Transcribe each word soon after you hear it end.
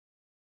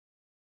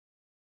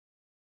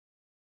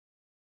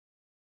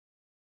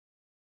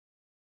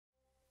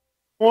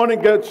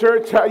Morning, Go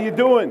Church. How you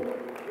doing?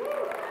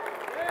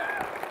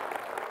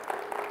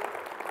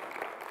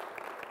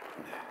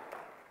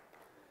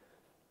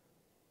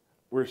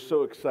 We're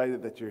so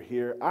excited that you're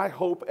here. I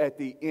hope at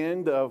the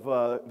end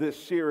of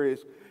this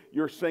series,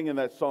 you're singing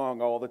that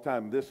song all the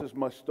time. This is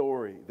my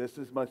story. This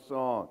is my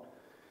song.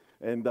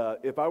 And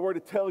if I were to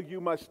tell you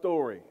my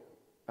story,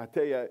 I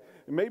tell you,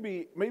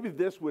 maybe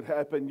this would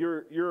happen.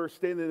 You're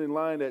standing in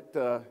line at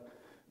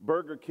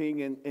Burger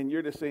King, and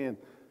you're just saying,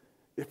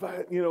 if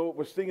I,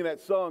 was singing that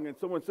song and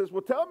someone says,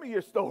 well, tell me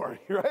your story,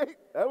 right?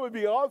 That would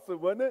be awesome,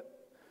 wouldn't it?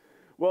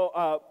 Well,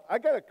 I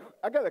got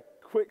a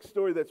quick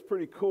story that's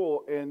pretty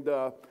cool. And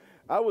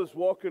I was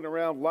walking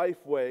around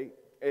Lifeway,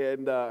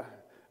 and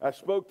I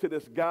spoke to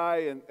this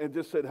guy and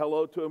just said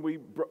hello to him. We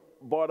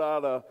brought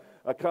out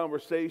a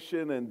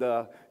conversation. And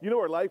you know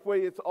where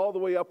Lifeway, it's all the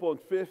way up on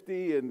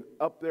 50 and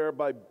up there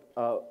by,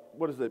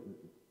 what is it,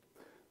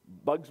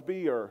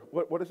 Bugsby or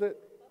what is it?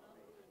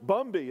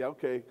 Bumby,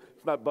 okay.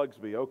 It's not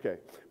Bugsby, okay.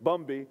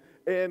 Bumby.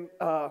 And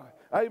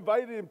I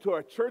invited him to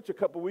our church a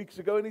couple weeks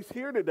ago, and he's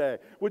here today.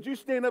 Would you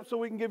stand up so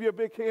we can give you a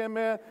big hand,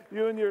 man?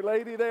 You and your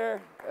lady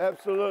there?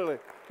 Absolutely.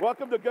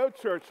 Welcome to Go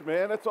Church,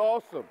 man. That's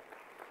awesome.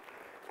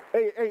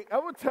 Hey, I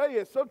will tell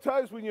you,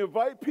 sometimes when you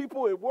invite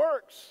people, it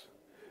works.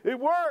 It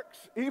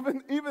works.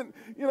 Even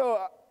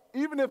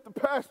if the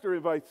pastor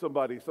invites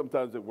somebody,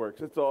 sometimes it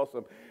works. It's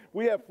awesome.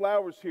 We have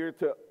flowers here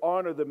to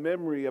honor the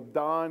memory of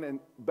Don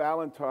and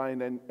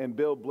Valentine and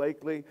Bill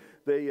Blakely.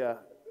 They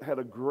had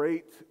a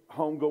great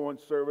homegoing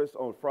service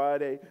on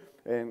Friday,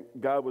 and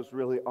God was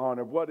really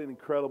honored. What an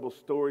incredible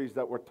stories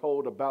that were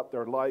told about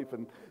their life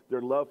and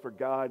their love for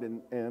God.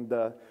 And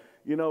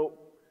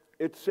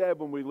it's sad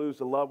when we lose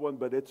a loved one,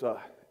 but it's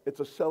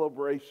a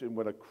celebration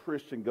when a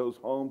Christian goes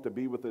home to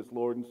be with his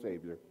Lord and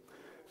Savior.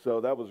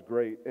 So that was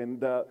great.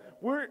 And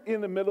we're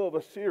in the middle of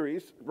a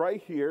series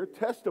right here,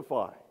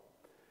 Testify.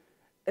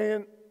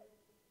 And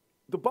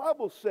the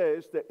Bible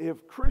says that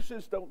if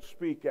Christians don't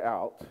speak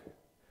out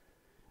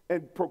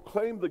and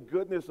proclaim the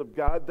goodness of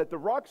God, that the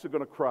rocks are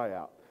going to cry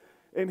out.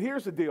 And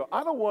here's the deal.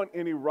 I don't want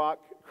any rock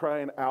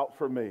crying out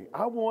for me.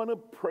 I want to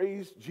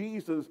praise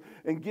Jesus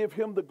and give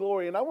him the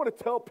glory. And I want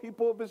to tell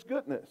people of his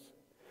goodness.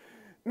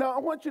 Now, I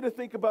want you to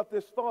think about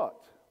this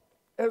thought.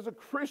 As a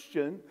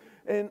Christian,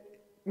 and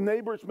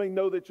neighbors may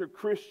know that you're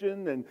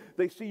Christian, and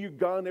they see you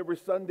gone every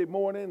Sunday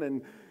morning,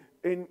 and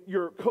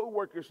your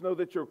co-workers know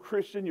that you're a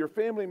Christian, your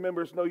family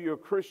members know you're a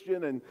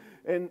Christian,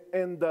 and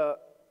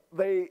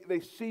they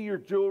see your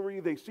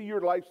jewelry, they see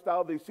your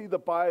lifestyle, they see the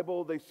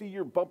Bible, they see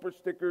your bumper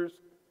stickers,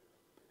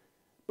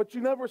 but you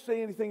never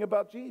say anything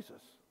about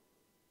Jesus.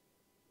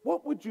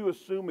 What would you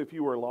assume if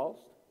you were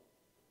lost?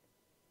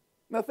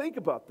 Now think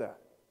about that.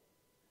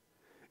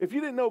 If you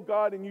didn't know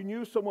God and you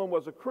knew someone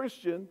was a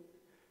Christian,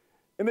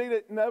 and they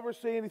didn't never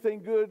say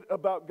anything good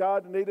about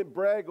God, and they didn't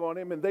brag on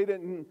him, and they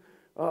didn't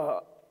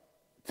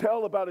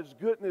tell about his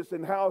goodness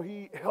and how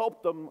he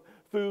helped them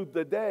through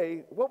the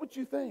day, what would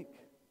you think?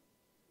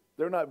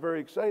 They're not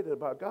very excited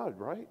about God,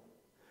 right?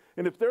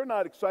 And if they're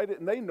not excited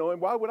and they know him,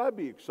 why would I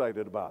be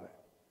excited about it?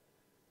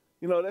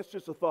 That's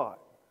just a thought.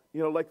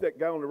 Like that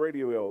guy on the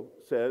radio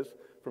says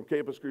from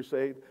Campus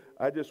Crusade,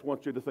 I just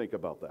want you to think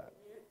about that.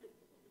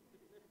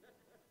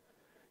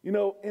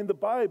 In the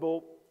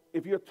Bible,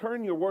 if you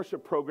turn your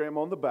worship program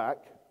on the back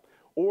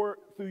or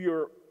through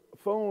your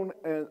phone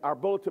and our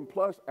Bulletin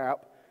Plus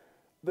app,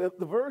 the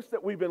verse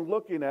that we've been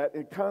looking at,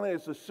 it kind of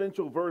is an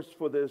essential verse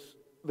for this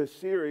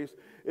series.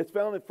 It's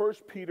found in 1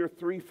 Peter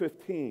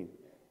 3:15.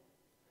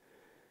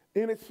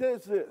 And it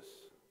says this,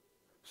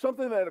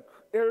 something that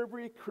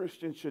every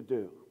Christian should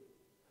do.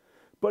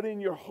 But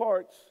in your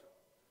hearts,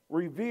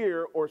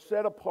 revere or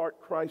set apart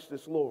Christ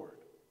as Lord.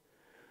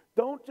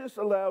 Don't just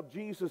allow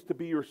Jesus to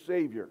be your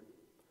Savior.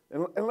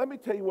 And let me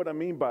tell you what I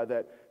mean by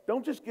that.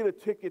 Don't just get a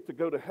ticket to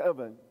go to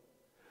heaven,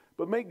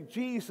 but make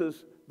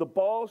Jesus the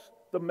boss,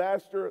 the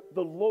master,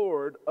 the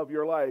Lord of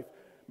your life.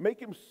 Make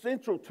him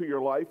central to your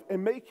life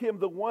and make him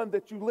the one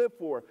that you live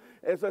for.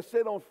 As I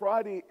said on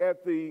Friday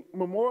at the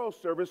memorial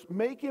service,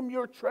 make him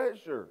your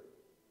treasure.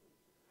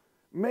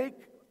 Make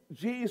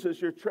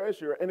Jesus your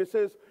treasure. And it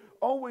says,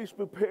 always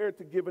prepared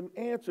to give an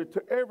answer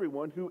to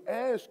everyone who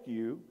asks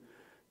you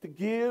to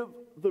give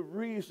the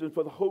reason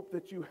for the hope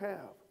that you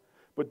have.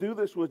 But do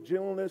this with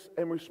gentleness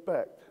and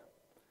respect.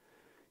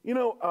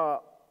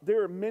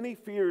 There are many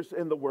fears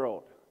in the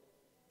world.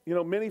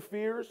 Many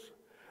fears.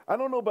 I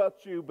don't know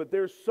about you, but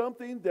there's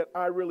something that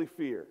I really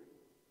fear.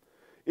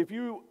 If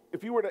you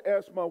were to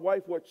ask my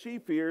wife what she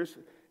fears,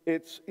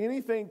 it's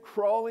anything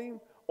crawling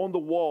on the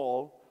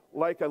wall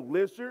like a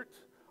lizard,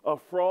 a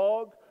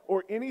frog,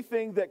 or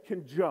anything that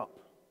can jump.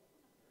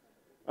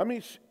 I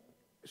mean,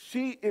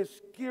 she is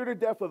scared to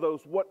death of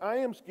those. What I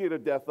am scared to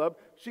death of,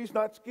 she's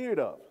not scared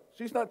of.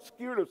 She's not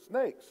scared of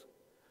snakes.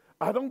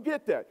 I don't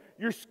get that.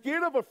 You're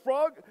scared of a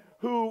frog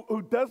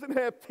who doesn't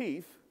have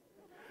teeth,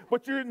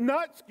 but you're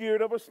not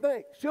scared of a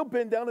snake. She'll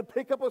bend down and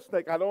pick up a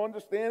snake. I don't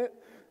understand it.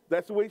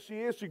 That's the way she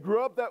is. She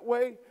grew up that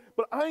way.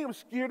 But I am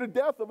scared to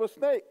death of a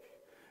snake.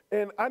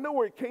 And I know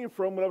where it came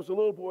from. When I was a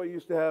little boy, I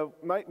used to have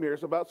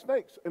nightmares about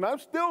snakes. And I'm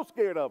still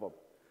scared of them.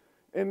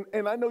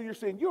 And I know you're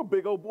saying, you're a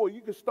big old boy,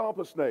 you can stomp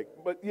a snake.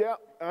 But yeah,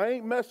 I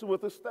ain't messing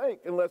with a snake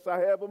unless I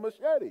have a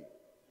machete.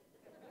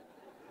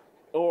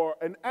 Or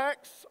an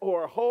axe,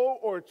 or a hoe,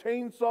 or a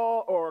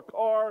chainsaw, or a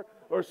car,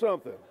 or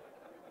something.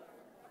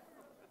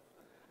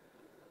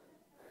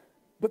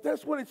 But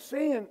that's what it's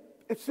saying.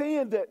 It's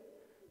saying that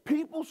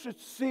people should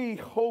see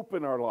hope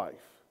in our life.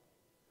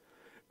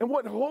 And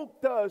what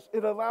hope does,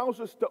 it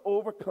allows us to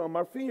overcome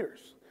our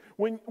fears.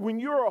 When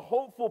you're a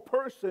hopeful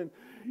person,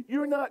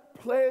 you're not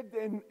plagued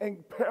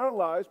and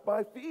paralyzed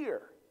by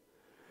fear.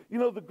 You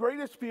know, the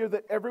greatest fear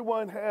that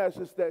everyone has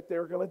is that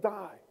they're going to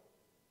die.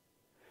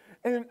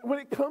 And when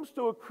it comes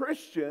to a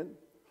Christian,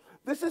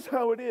 this is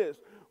how it is.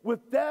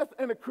 With death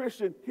and a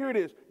Christian, here it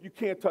is. You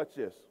can't touch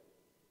this.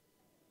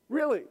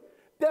 Really,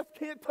 death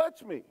can't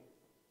touch me.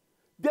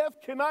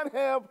 Death cannot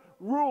have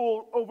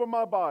rule over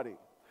my body,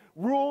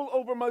 rule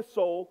over my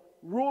soul,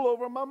 rule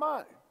over my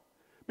mind.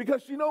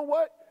 Because you know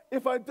what?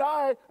 If I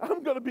die,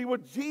 I'm going to be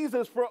with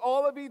Jesus for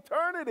all of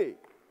eternity.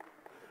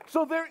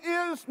 So there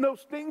is no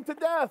sting to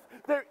death.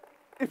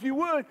 If you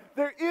would,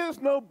 there is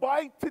no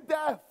bite to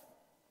death.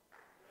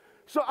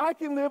 So I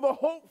can live a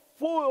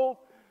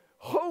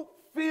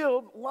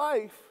hope-filled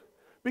life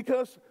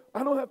because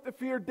I don't have to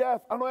fear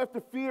death. I don't have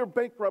to fear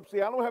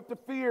bankruptcy. I don't have to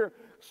fear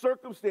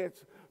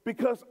circumstance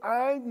because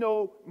I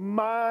know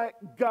my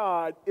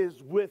God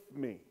is with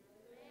me.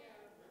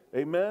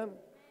 Amen?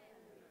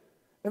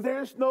 And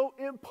there's no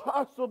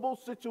impossible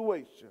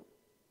situation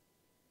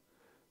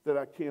that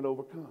I can't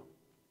overcome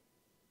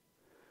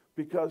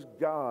because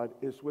God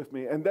is with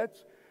me. And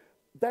that's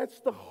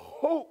the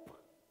hope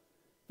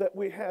that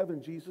we have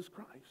in Jesus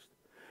Christ.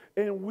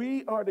 And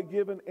we are to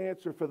give an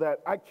answer for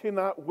that. I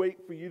cannot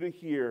wait for you to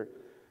hear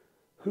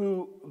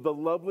who the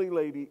lovely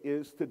lady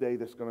is today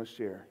that's going to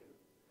share.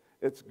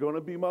 It's going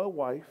to be my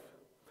wife.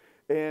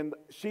 And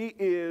she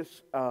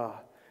is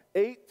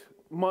 8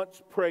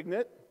 months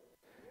pregnant.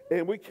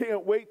 And we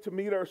can't wait to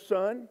meet our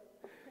son.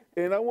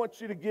 And I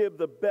want you to give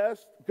the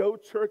best Go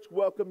Church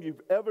welcome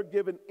you've ever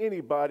given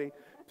anybody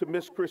to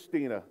Miss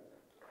Christina.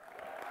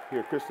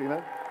 Here,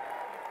 Christina.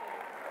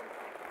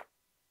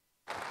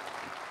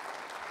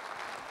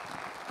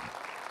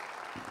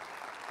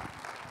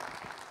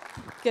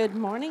 Good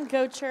morning,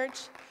 Go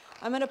Church.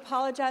 I'm going to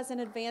apologize in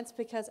advance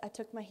because I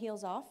took my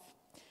heels off.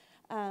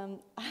 I've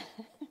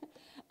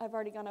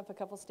already gone up a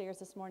couple stairs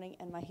this morning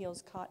and my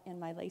heels caught in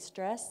my lace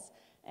dress.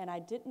 And I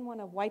didn't want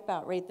to wipe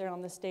out right there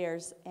on the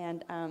stairs.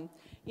 And, I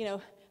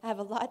have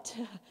a lot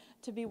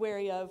to be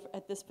wary of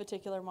at this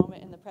particular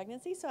moment in the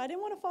pregnancy, so I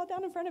didn't want to fall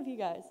down in front of you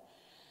guys.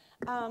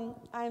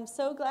 I'm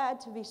so glad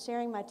to be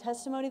sharing my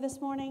testimony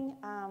this morning.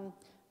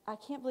 I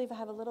can't believe I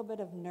have a little bit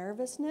of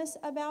nervousness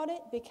about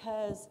it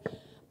because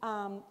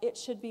it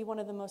should be one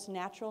of the most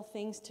natural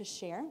things to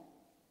share.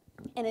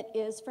 And it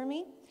is for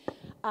me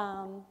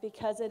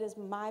because it is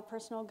my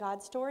personal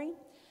God story.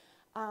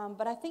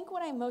 But I think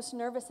what I'm most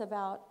nervous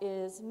about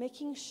is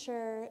making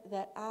sure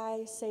that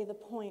I say the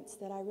points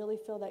that I really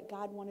feel that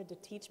God wanted to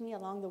teach me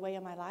along the way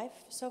of my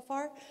life so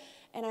far.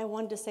 And I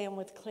wanted to say them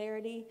with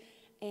clarity,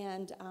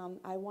 and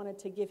I wanted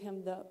to give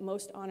him the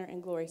most honor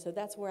and glory. So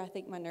that's where I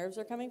think my nerves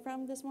are coming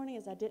from this morning,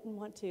 is I didn't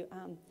want to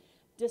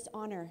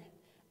dishonor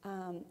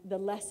the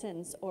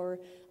lessons or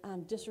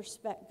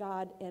disrespect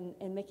God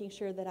and making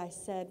sure that I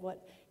said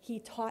what he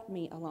taught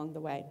me along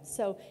the way.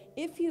 So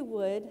if you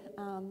would,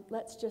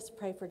 let's just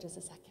pray for just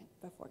a second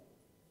before.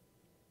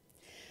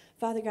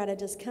 Father God, I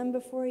just come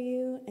before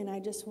you and I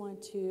just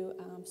want to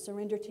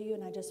surrender to you,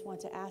 and I just want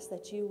to ask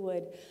that you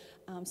would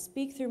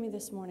speak through me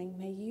this morning.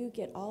 May you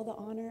get all the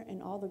honor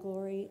and all the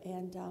glory,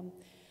 and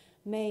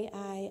may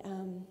I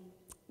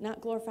not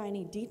glorify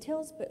any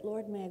details, but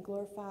Lord, may I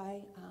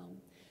glorify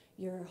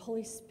your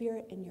Holy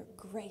Spirit and your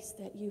grace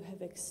that you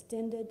have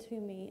extended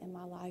to me in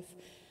my life.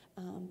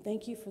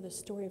 Thank you for the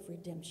story of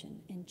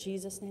redemption. In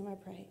Jesus' name I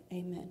pray,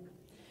 amen.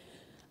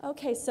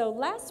 Okay, so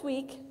last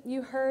week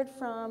you heard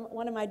from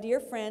one of my dear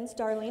friends,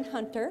 Darlene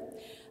Hunter.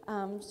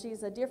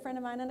 She's a dear friend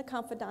of mine and a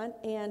confidant.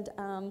 And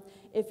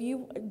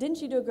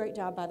didn't you do a great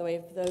job, by the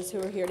way, for those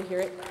who are here to hear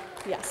it?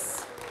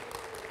 Yes.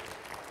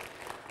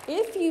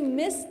 If you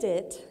missed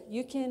it,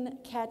 you can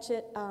catch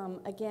it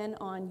again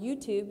on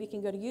YouTube. You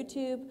can go to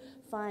YouTube,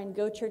 find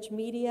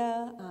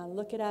GoChurchMedia,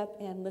 look it up,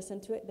 and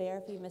listen to it there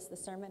if you missed the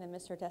sermon and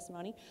missed her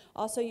testimony.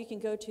 Also, you can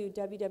go to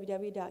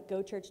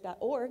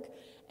www.gochurch.org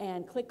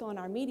and click on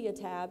our media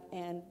tab,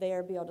 and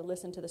there be able to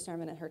listen to the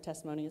sermon and her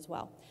testimony as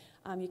well.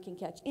 You can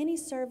catch any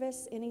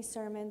service, any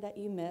sermon that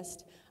you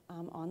missed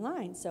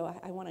online. So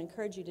I want to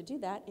encourage you to do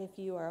that. If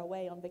you are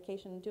away on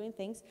vacation and doing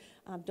things,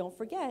 don't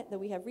forget that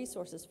we have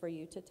resources for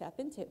you to tap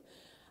into.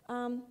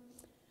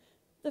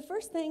 The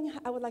first thing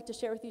I would like to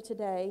share with you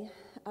today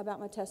about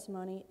my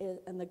testimony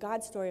and the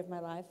God story of my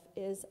life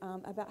is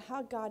about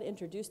how God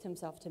introduced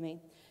himself to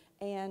me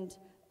and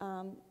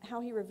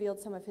how he revealed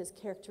some of his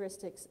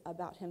characteristics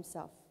about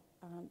himself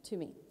to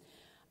me.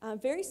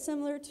 Very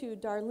similar to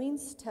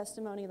Darlene's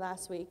testimony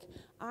last week,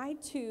 I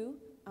too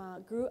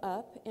grew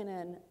up in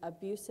an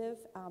abusive,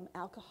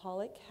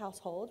 alcoholic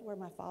household where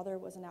my father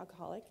was an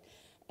alcoholic.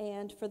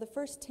 And for the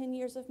first 10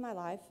 years of my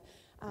life,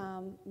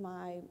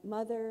 my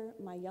mother,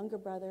 my younger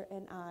brother,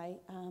 and I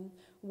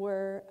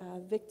were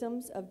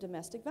victims of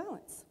domestic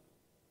violence.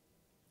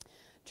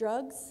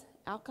 Drugs,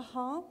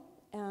 alcohol,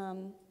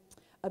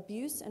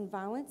 abuse and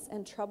violence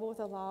and trouble with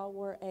the law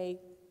were a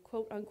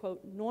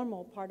quote-unquote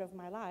normal part of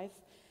my life.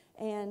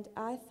 And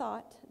I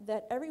thought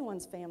that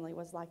everyone's family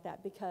was like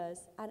that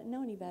because I didn't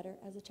know any better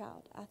as a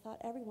child. I thought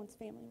everyone's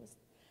family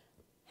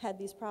had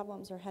these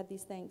problems or had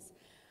these things.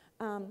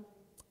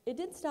 It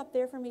didn't stop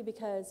there for me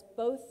because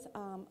both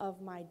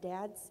of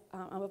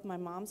my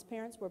mom's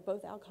parents were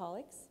both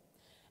alcoholics,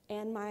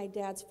 and my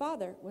dad's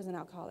father was an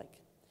alcoholic.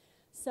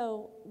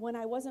 So when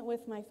I wasn't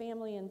with my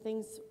family and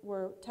things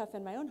were tough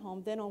in my own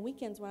home, then on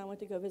weekends when I went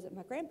to go visit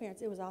my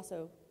grandparents, it was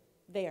also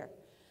there.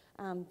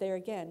 There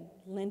again,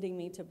 lending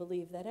me to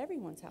believe that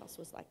everyone's house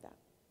was like that.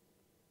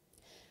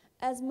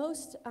 As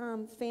most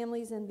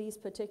families in these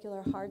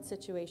particular hard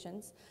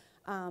situations,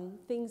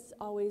 things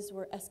always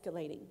were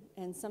escalating,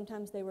 and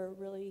sometimes they were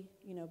really,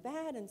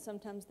 bad, and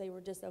sometimes they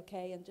were just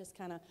okay and just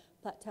kind of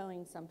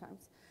plateauing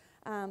sometimes.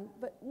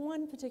 But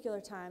one particular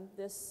time,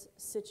 this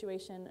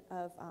situation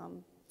of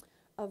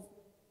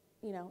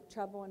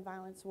trouble and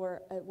violence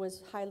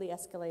was highly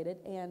escalated,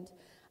 and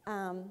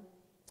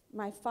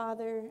my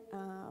father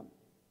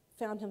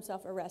found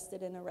himself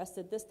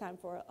arrested this time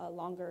for a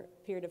longer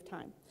period of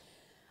time.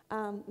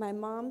 My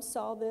mom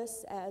saw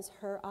this as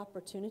her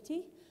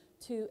opportunity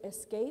to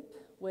escape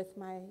with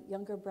my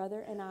younger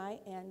brother and I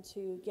and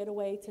to get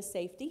away to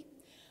safety.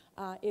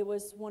 It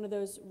was one of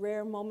those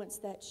rare moments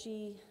that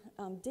she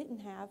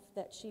didn't have,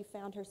 that she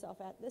found herself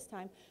at this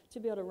time,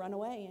 to be able to run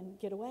away and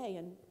get away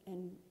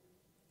and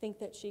think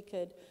that she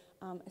could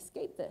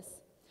escape this.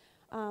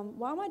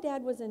 While my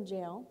dad was in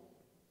jail,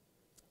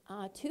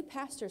 2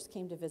 pastors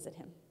came to visit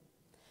him.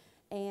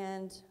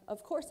 And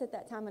of course, at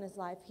that time in his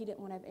life, he didn't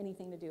want to have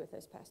anything to do with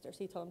those pastors.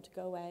 He told them to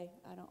go away.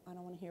 I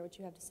don't want to hear what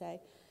you have to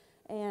say.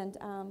 And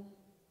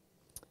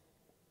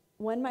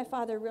when my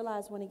father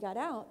realized when he got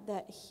out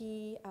that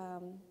he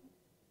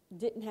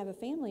didn't have a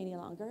family any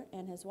longer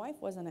and his wife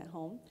wasn't at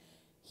home,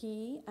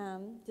 he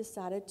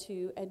decided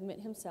to admit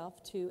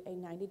himself to a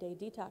 90-day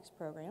detox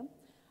program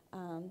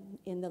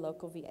in the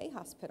local VA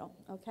hospital.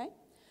 Okay?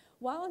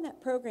 While in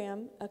that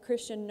program, a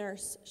Christian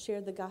nurse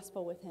shared the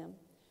gospel with him,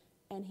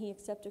 and he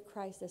accepted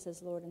Christ as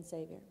his Lord and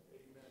Savior.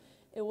 Amen.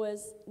 It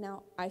was,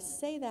 now I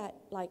say that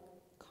like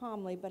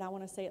calmly, but I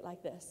want to say it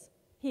like this.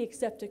 He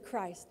accepted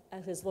Christ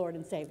as his Lord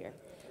and Savior,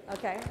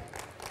 okay?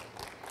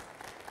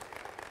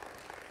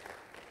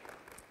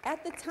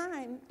 At the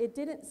time, it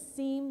didn't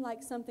seem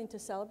like something to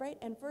celebrate,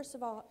 and first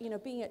of all,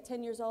 being at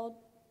 10 years old,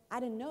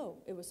 I didn't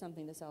know it was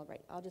something to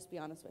celebrate. I'll just be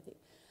honest with you.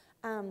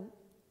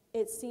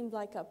 It seemed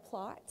like a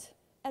plot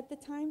at the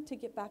time to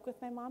get back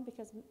with my mom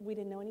because we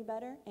didn't know any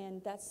better,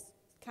 and that's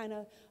kind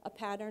of a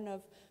pattern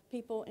of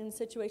people in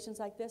situations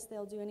like this.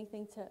 They'll do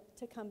anything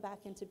to come back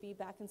and to be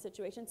back in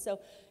situations.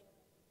 So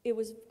it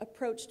was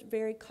approached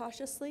very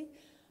cautiously.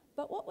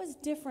 But what was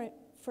different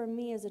for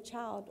me as a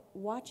child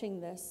watching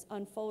this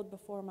unfold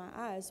before my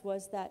eyes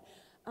was that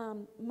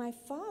my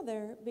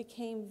father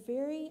became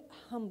very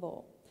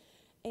humble.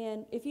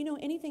 And if you know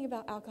anything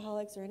about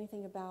alcoholics or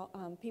anything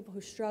about people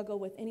who struggle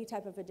with any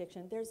type of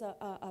addiction, there's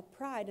a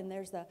pride and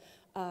there's how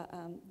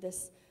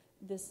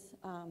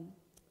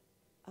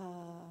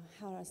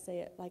do I say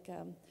it, like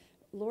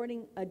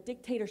lording a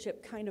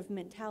dictatorship kind of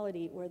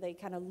mentality where they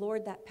kind of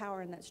lord that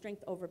power and that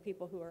strength over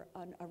people who are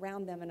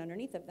around them and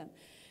underneath of them.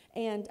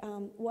 And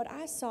what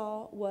I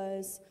saw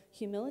was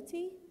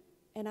humility,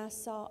 and I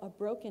saw a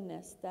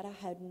brokenness that I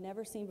had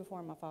never seen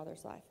before in my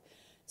father's life.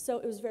 So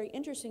it was very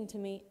interesting to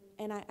me,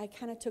 and I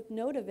kind of took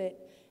note of it,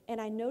 and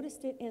I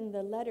noticed it in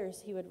the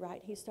letters he would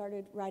write. He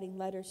started writing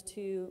letters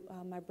to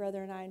my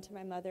brother and I and to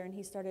my mother, and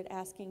he started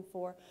asking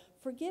for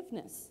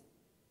forgiveness.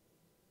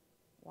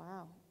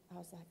 Wow. I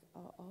was like,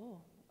 oh,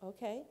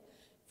 okay.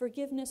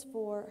 Forgiveness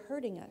for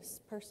hurting us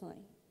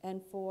personally and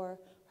for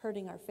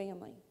hurting our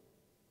family.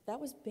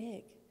 That was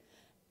big.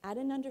 I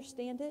didn't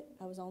understand it.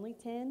 I was only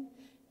 10,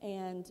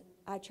 and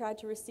I tried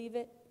to receive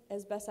it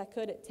as best I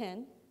could at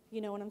 10.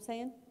 You know what I'm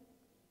saying?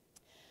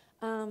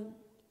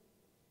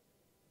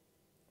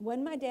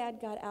 When my dad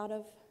got out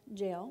of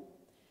jail,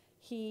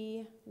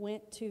 he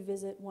went to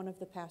visit one of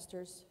the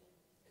pastors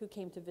who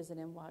came to visit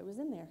him while he was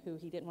in there, who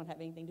he didn't want to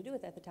have anything to do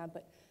with at the time,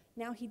 but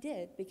now he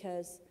did,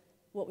 because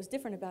what was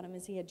different about him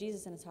is he had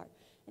Jesus in his heart.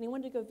 And he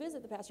wanted to go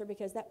visit the pastor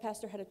because that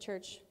pastor had a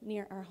church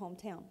near our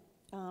hometown.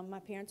 My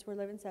parents were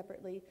living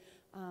separately.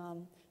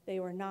 They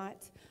were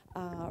not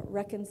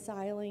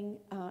reconciling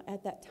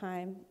at that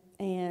time.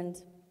 And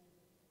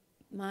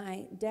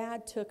my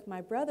dad took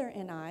my brother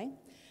and I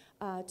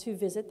to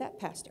visit that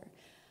pastor.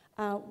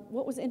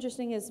 What was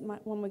interesting is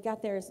when we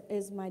got there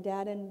is my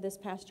dad and this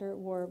pastor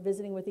were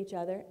visiting with each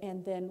other,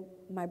 and then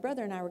my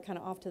brother and I were kind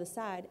of off to the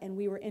side, and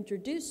we were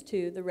introduced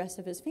to the rest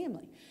of his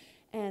family.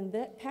 And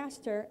that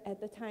pastor at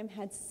the time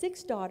had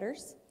 6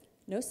 daughters,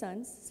 no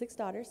sons, 6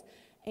 daughters,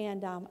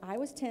 And I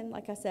was 10,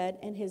 like I said,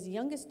 and his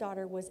youngest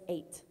daughter was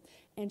 8.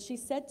 And she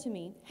said to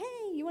me, hey,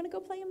 you want to go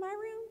play in my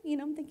room? You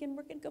know, I'm thinking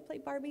we're going to go play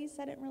Barbies.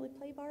 I didn't really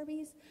play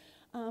Barbies,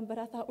 but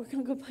I thought we're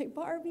going to go play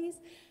Barbies.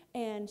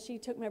 And she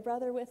took my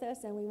brother with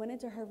us, and we went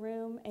into her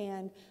room,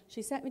 and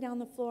she sat me down on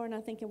the floor, and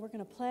I'm thinking we're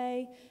going to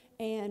play.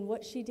 And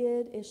what she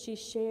did is she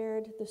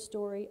shared the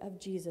story of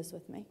Jesus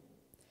with me.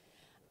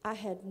 I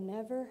had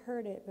never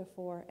heard it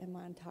before in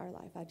my entire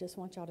life. I just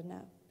want y'all to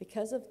know.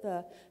 Because of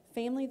the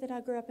family that I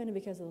grew up in and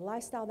because of the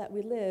lifestyle that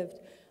we lived,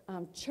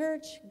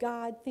 church,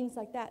 God, things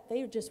like that,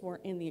 they just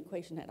weren't in the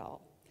equation at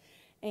all.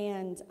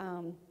 And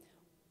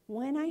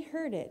when I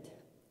heard it,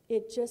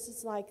 it just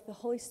is like the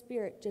Holy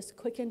Spirit just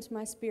quickened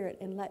my spirit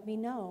and let me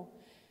know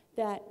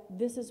that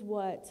this is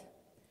what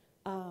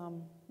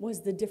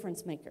was the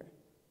difference maker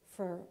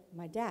for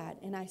my dad.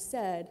 And I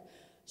said,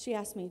 she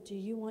asked me, do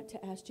you want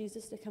to ask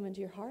Jesus to come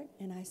into your heart?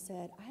 And I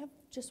said, I have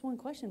just one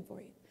question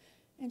for you.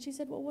 And she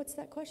said, well, what's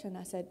that question?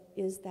 I said,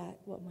 is that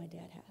what my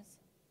dad has?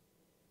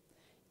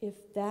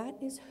 If that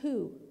is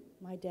who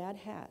my dad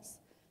has,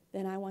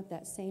 then I want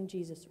that same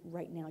Jesus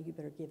right now. You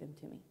better give him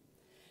to me.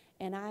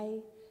 And I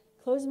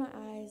closed my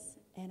eyes,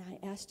 and I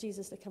asked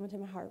Jesus to come into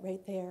my heart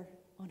right there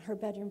on her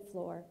bedroom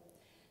floor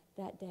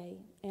that day.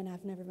 And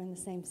I've never been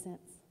the same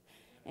since.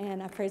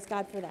 And I praise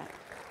God for that.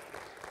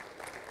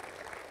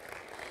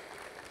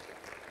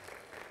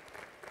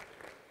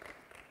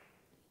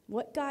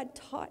 What God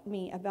taught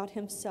me about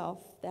himself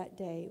that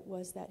day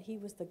was that he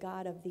was the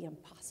God of the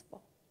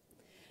impossible.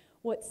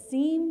 What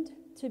seemed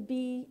to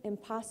be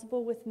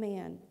impossible with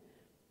man,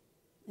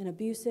 an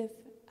abusive,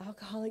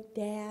 alcoholic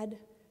dad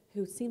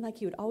who seemed like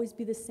he would always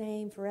be the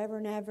same forever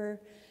and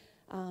ever,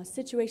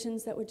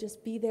 situations that would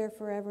just be there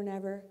forever and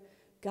ever,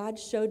 God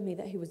showed me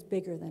that he was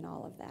bigger than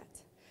all of that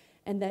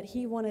and that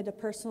he wanted a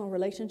personal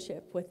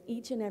relationship with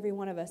each and every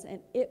one of us. And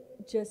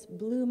it just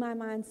blew my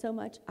mind so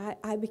much.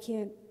 I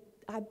became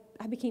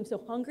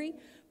so hungry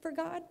for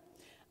God.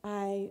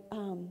 I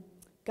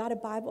got a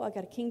Bible. I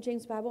got a King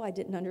James Bible. I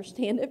didn't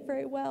understand it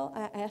very well.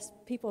 I asked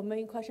people a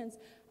million questions.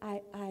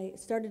 I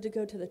started to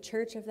go to the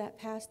church of that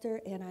pastor,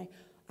 and I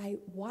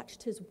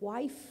watched his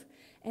wife,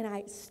 and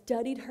I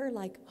studied her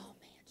like, oh,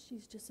 man,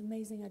 she's just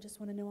amazing. I just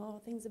want to know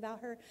all things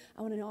about her.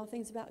 I want to know all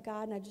things about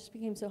God, and I just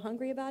became so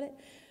hungry about it.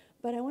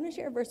 But I want to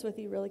share a verse with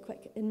you really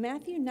quick. In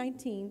Matthew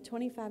 19,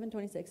 25 and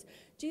 26,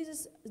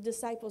 Jesus'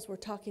 disciples were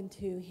talking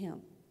to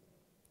him.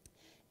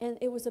 And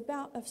it was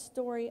about a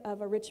story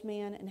of a rich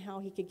man and how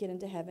he could get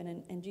into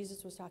heaven. And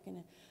Jesus was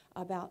talking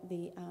about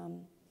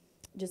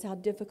just how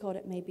difficult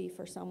it may be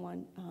for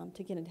someone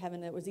to get into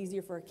heaven. It was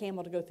easier for a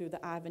camel to go through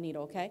the eye of a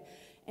needle, okay?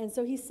 And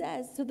so he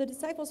says, so the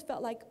disciples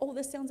felt like, oh,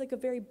 this sounds like a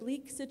very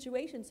bleak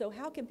situation. So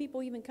how can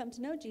people even come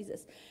to know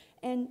Jesus?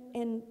 And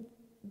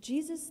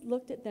Jesus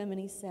looked at them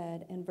and he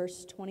said, in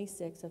verse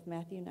 26 of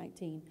Matthew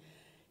 19,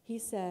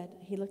 he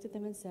looked at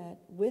them and said,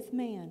 with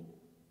man,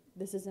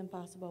 this is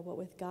impossible, but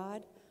with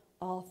God,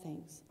 all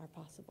things are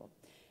possible.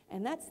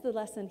 And that's the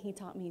lesson he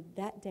taught me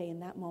that day in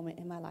that moment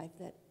in my life,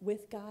 that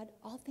with God,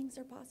 all things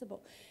are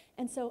possible.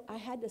 And so I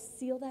had to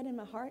seal that in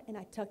my heart, and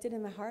I tucked it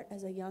in my heart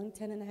as a young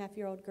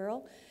 10-and-a-half-year-old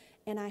girl,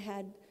 and I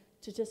had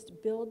to just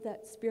build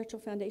that spiritual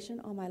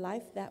foundation on my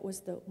life. That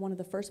was one of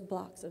the first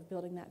blocks of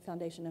building that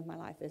foundation of my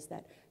life, is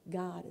that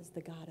God is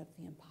the God of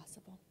the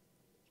impossible.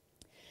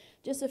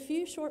 Just a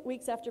few short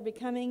weeks after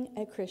becoming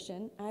a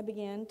Christian, I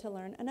began to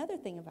learn another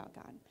thing about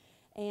God.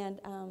 And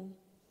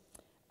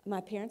my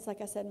parents,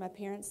 like I said,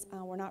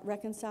 were not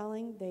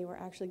reconciling. They were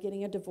actually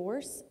getting a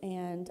divorce,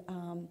 and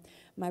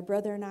my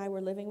brother and I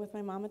were living with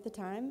my mom at the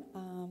time.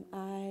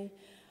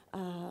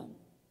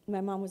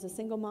 My mom was a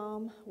single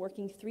mom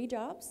working 3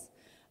 jobs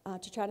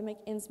to try to make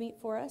ends meet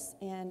for us,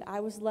 and I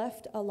was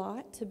left a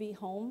lot to be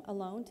home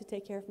alone to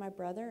take care of my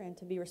brother and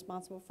to be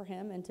responsible for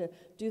him and to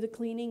do the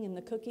cleaning and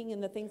the cooking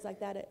and the things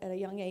like that at a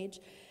young age.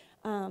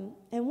 And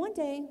one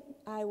day,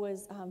 I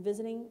was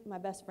visiting my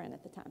best friend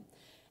at the time.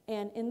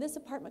 And in this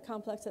apartment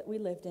complex that we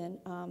lived in,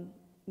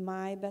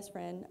 my best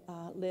friend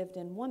lived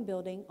in one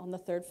building on the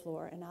 3rd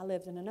floor, and I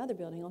lived in another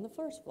building on the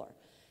 1st floor.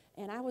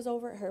 And I was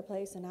over at her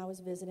place, and I was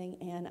visiting,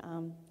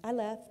 and I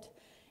left.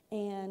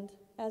 And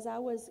as I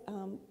was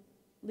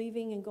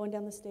leaving and going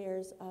down the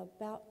stairs,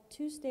 about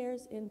 2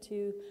 stairs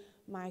into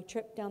my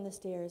trip down the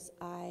stairs,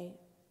 I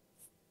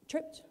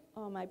tripped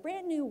on my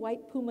brand new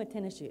white Puma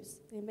tennis shoes.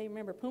 Anybody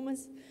remember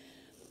Pumas?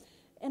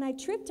 And I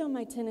tripped on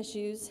my tennis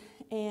shoes,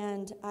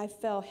 and I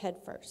fell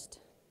headfirst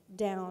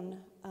down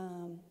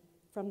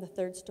from the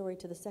 3rd story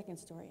to the 2nd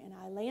story. And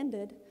I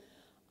landed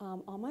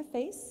on my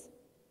face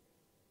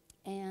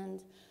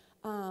and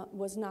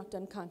was knocked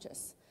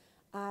unconscious.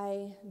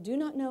 I do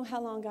not know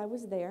how long I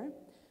was there.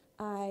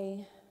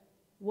 I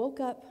woke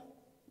up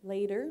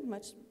later,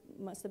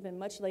 must have been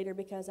much later,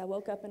 because I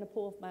woke up in a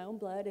pool of my own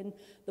blood, and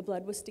the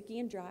blood was sticky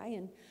and dry.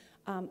 And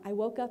I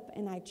woke up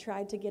and I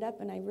tried to get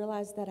up, and I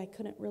realized that I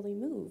couldn't really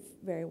move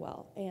very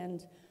well.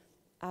 And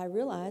I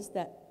realized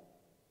that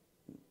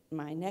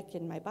my neck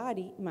and my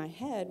body, my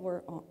head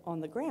were on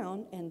the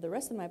ground, and the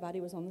rest of my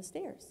body was on the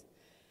stairs.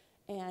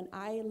 And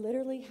I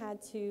literally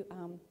had to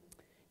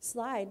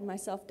slide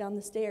myself down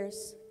the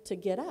stairs to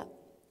get up.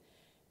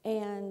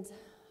 And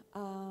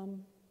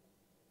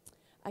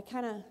I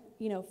kind of,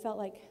 felt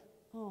like,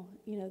 oh,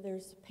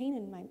 there's pain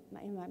in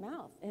my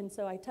mouth. And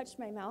so I touched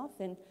my mouth,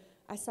 and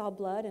I saw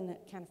blood, and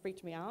it kind of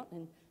freaked me out.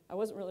 And I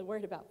wasn't really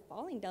worried about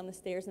falling down the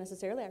stairs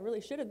necessarily. I really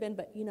should have been,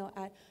 but,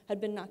 I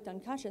had been knocked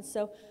unconscious.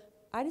 So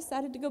I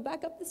decided to go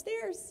back up the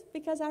stairs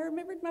because I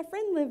remembered my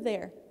friend lived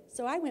there.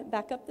 So I went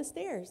back up the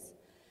stairs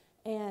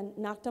and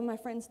knocked on my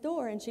friend's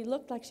door, and she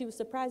looked like she was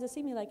surprised to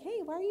see me, like,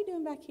 hey, why are you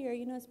doing back here?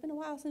 It's been a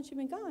while since you've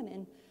been gone.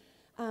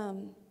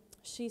 And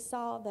she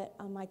saw that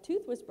my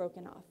tooth was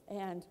broken off,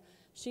 and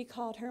she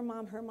called her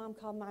mom. Her mom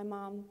called my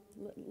mom.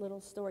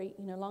 Little story,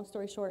 long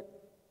story short,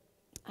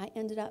 I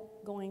ended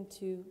up going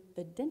to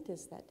the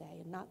dentist that day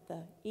and not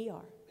the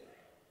ER.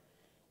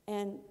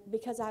 And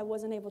because I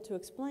wasn't able to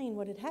explain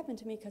what had happened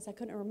to me because I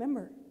couldn't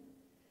remember,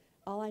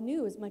 all I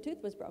knew is my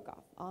tooth was broke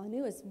off. All I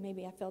knew is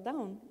maybe I fell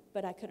down,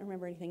 but I couldn't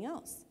remember anything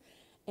else.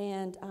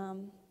 And,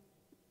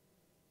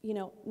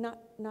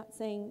 not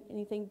saying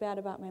anything bad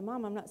about my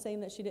mom. I'm not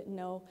saying that she didn't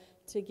know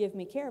to give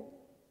me care,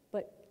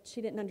 but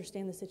she didn't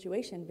understand the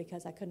situation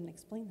because I couldn't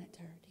explain that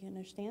to her. Do you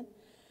understand?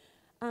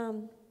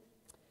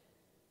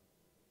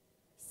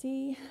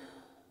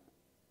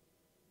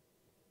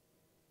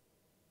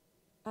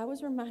 I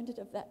was reminded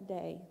of that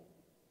day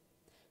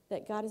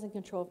that God is in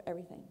control of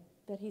everything,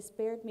 that he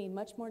spared me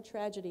much more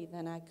tragedy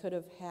than I could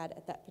have had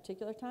at that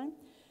particular time.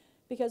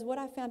 Because what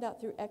I found out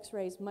through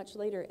x-rays much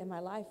later in my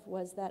life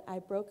was that I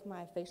broke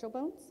my facial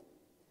bones,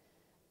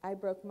 I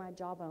broke my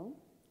jawbone,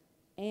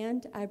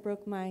 and I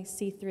broke my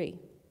C3.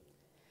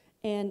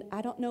 And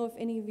I don't know if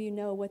any of you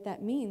know what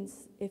that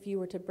means if you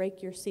were to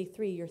break your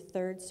C3, your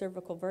third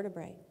cervical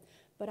vertebrae.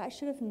 But I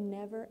should have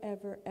never,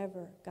 ever,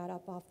 ever got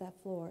up off that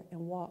floor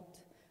and walked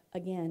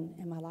again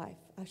in my life.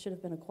 I should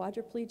have been a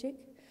quadriplegic.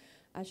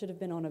 I should have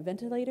been on a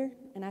ventilator,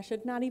 and I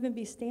should not even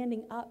be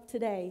standing up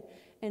today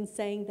and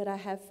saying that I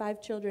have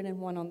 5 children and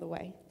 1 on the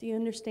way. Do you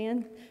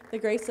understand the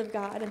grace of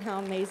God and how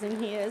amazing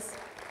he is?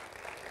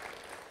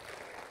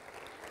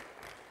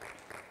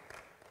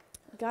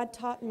 God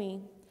taught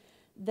me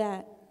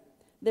that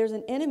there's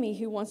an enemy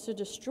who wants to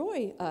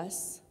destroy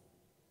us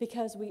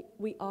because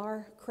we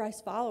are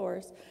Christ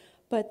followers,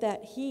 but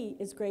that he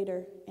is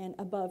greater and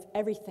above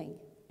everything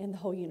in the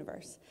whole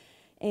universe.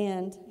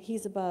 And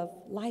he's above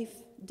life,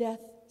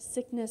 death,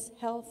 sickness,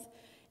 health,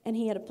 and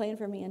he had a plan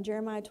for me. In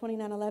Jeremiah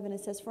 29:11, it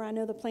says, "For I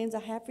know the plans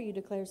I have for you,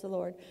 declares the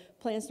Lord,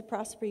 plans to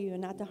prosper you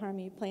and not to harm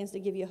you, plans to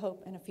give you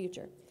hope and a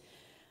future."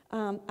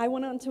 I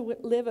went on to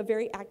live a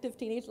very active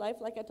teenage life.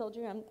 Like I told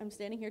you, I'm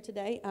standing here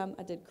today.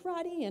 I did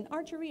karate and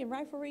archery and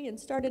riflery and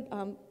started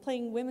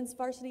playing women's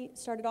varsity,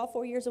 started all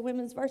 4 years of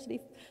women's varsity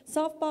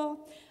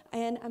softball,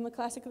 and I'm a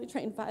classically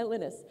trained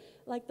violinist.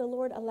 Like the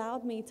Lord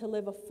allowed me to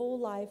live a full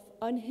life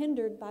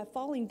unhindered by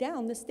falling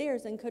down the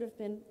stairs and could have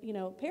been,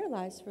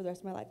 paralyzed for the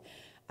rest of my life.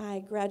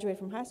 I graduated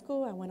from high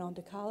school. I went on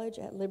to college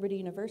at Liberty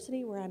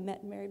University where I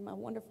met and married my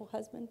wonderful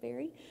husband,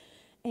 Barry.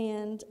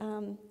 And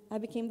I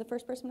became the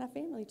first person in my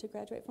family to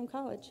graduate from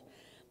college.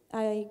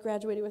 I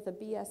graduated with a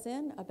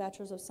BSN, a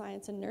Bachelor's of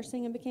Science in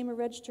Nursing, and became a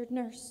registered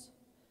nurse.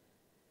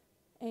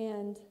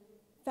 And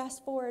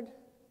fast forward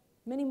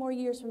many more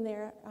years from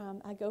there,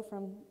 I go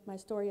from my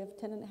story of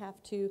 10 and a half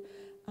to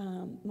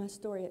my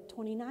story at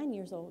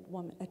 29-year-old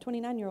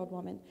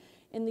woman.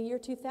 In the year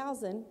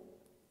 2000,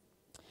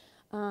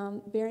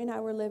 Barry and I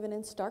were living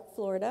in Stark,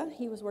 Florida.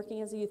 He was working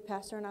as a youth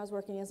pastor, and I was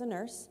working as a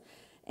nurse.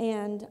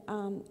 And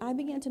I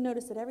began to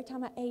notice that every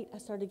time I ate, I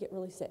started to get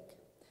really sick.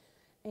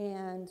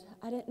 And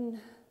I didn't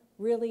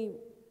really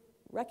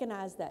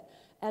recognize that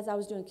as I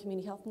was doing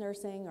community health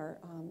nursing or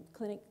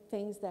clinic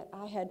things that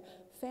I had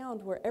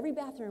found where every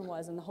bathroom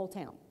was in the whole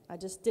town. I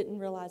just didn't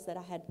realize that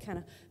I had kind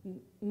of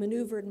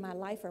maneuvered my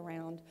life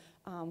around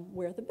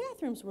where the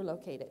bathrooms were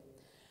located.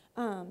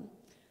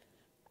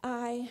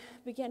 It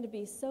began to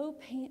be so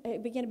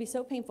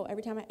painful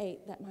every time I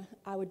ate that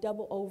I would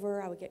double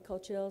over, I would get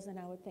cold chills, and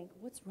I would think,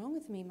 what's wrong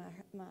with me?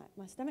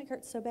 My stomach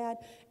hurts so bad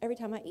every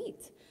time I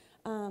eat.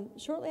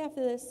 Shortly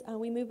after this,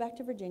 we moved back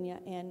to Virginia,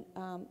 and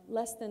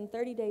less than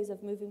 30 days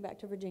of moving back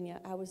to Virginia,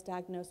 I was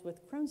diagnosed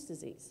with Crohn's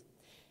disease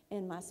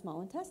in my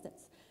small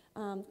intestines.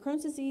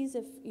 Crohn's disease,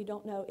 if you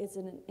don't know, is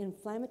an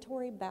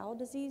inflammatory bowel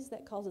disease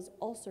that causes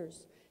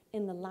ulcers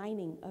in the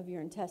lining of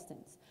your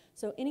intestines.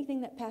 So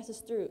anything that passes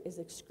through is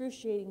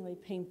excruciatingly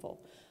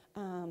painful.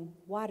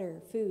 Water,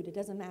 food, it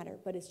doesn't matter,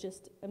 but it's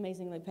just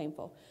amazingly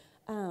painful.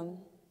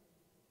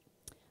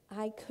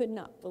 I could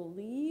not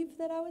believe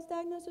that I was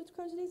diagnosed with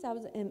Crohn's disease. I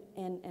was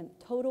in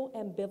total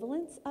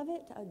ambivalence of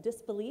it, a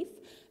disbelief,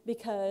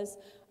 because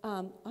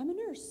I'm a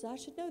nurse, so I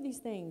should know these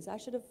things. I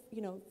should have,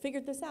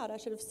 figured this out. I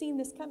should have seen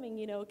this coming,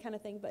 kind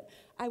of thing. But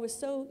I was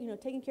so,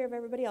 taking care of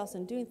everybody else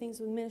and doing things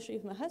with ministry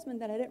with my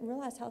husband that I didn't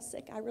realize how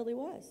sick I really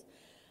was.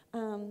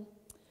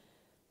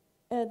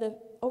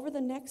 Over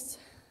the next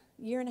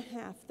year and a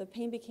half, the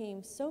pain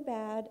became so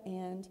bad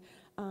and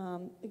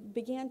it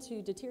began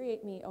to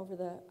deteriorate me over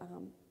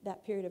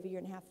that period of a year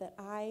and a half that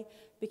I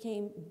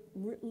became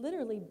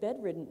literally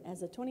bedridden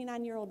as a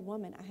 29-year-old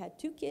woman. I had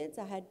 2 kids.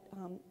 I had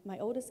my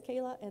oldest,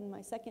 Kayla, and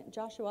my second,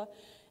 Joshua,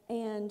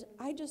 and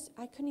I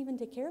couldn't even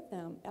take care of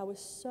them. I was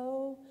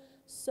so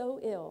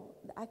ill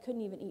that I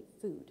couldn't even eat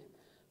food.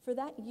 For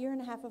that year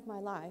and a half of my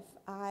life,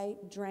 I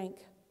drank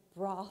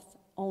broth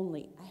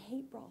only. I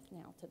hate broth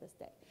now to this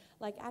day.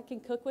 Like, I can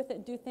cook with it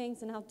and do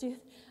things, and I'll do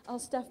all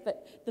stuff,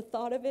 but the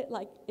thought of it,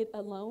 like it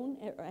alone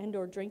and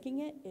or drinking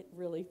it, it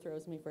really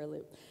throws me for a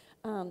loop.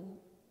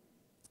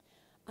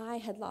 I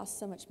had lost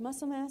so much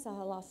muscle mass. I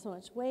had lost so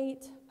much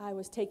weight. I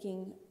was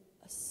taking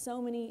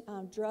so many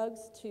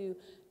drugs to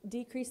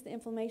decrease the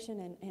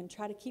inflammation and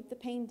try to keep the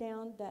pain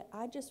down that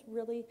I just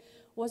really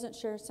wasn't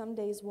sure some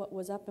days what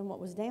was up and what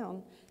was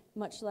down,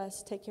 much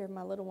less take care of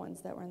my little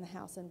ones that were in the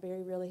house, and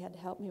Barry really had to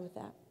help me with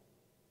that.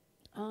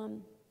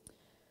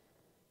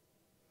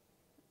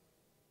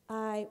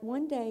 I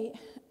one day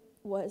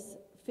was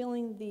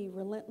feeling the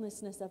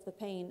relentlessness of the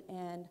pain,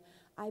 and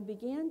I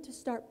began to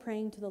start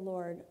praying to the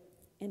Lord.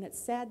 And it's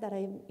sad that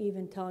I'm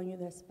even telling you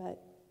this,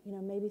 but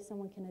maybe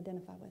someone can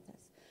identify with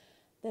this.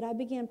 That I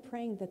began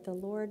praying that the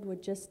Lord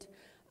would just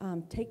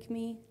take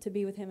me to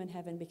be with Him in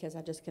heaven, because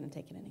I just couldn't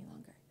take it any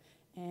longer.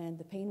 And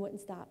the pain wouldn't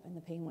stop, and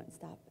the pain wouldn't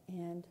stop.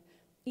 And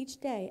each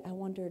day I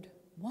wondered,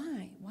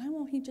 why? Why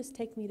won't He just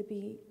take me to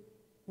be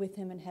with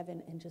Him in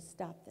heaven and just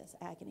stop this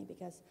agony?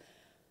 Because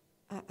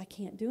I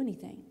can't do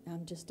anything.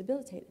 I'm just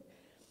debilitated.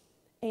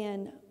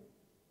 And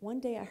one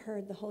day I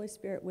heard the Holy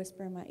Spirit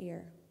whisper in my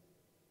ear,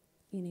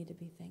 "You need to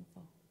be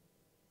thankful."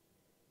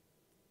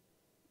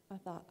 I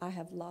thought, I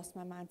have lost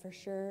my mind for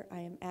sure. I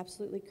am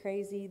absolutely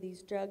crazy.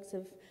 These drugs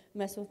have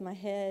messed with my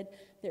head.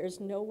 There is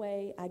no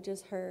way. I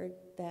just heard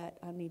that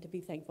I need to be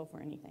thankful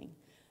for anything,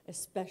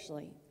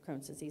 especially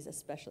Crohn's disease,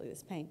 especially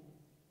this pain.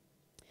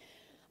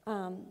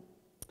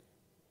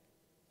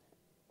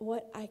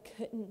 What I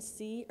couldn't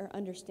see or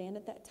understand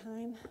at that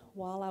time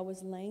while I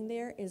was laying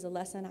there is a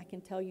lesson I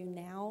can tell you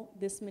now,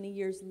 this many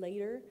years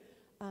later,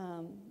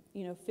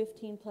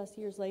 15 plus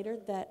years later,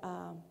 that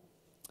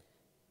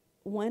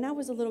when I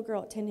was a little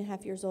girl at 10 and a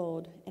half years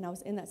old, and I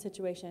was in that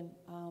situation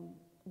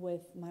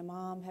with my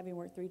mom having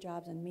worked 3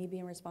 jobs and me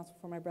being responsible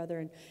for my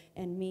brother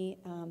and me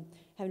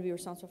having to be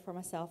responsible for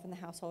myself in the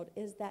household,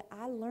 is that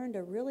I learned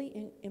a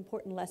really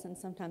important lesson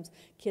sometimes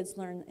kids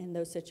learn in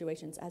those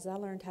situations, as I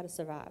learned how to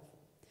survive.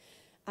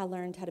 I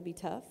learned how to be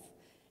tough,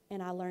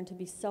 and I learned to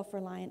be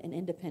self-reliant and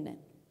independent.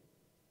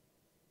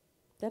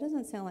 That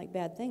doesn't sound like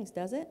bad things,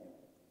 does it?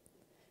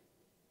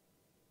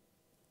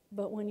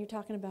 But when you're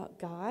talking about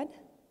God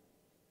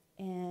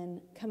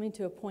and coming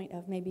to a point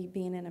of maybe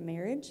being in a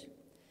marriage,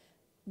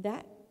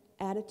 that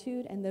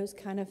attitude and those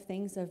kind of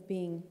things of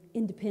being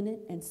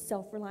independent and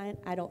self-reliant,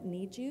 I don't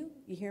need you.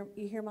 You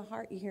hear my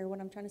heart, you hear what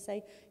I'm trying to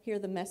say, hear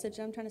the message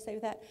I'm trying to say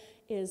with that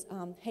is,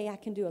 hey, I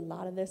can do a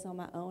lot of this on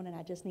my own, and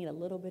I just need a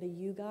little bit of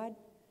you, God.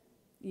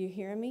 You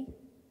hearing me?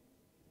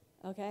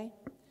 Okay?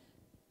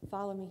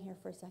 Follow me here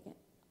for a second.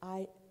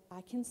 I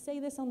can say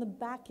this on the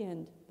back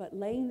end, but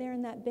laying there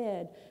in that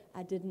bed,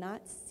 I did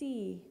not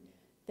see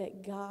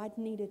that God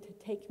needed to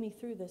take me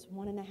through this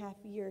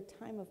 1.5-year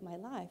time of my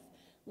life,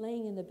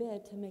 laying in the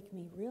bed, to make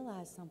me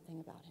realize something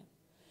about Him,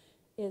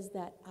 is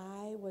that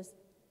I was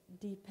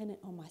dependent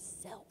on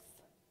myself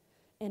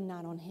and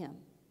not on Him.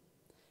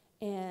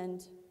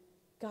 And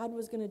God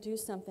was going to do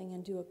something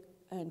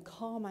and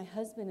call my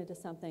husband into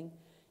something.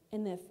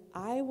 And if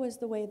I was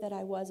the way that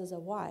I was as a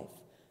wife,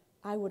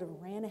 I would have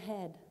ran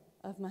ahead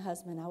of my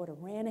husband. I would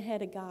have ran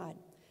ahead of God.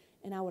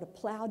 And I would have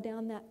plowed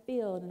down that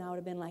field, and I would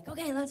have been like,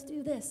 okay, let's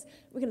do this.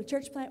 We're going to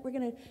church plant. We're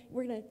going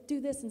to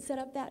do this and set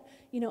up that.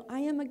 I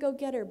am a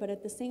go-getter, but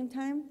at the same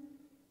time,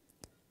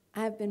 I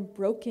have been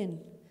broken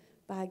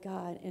by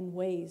God in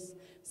ways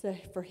so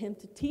for Him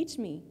to teach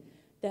me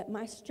that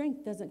my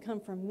strength doesn't come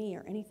from me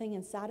or anything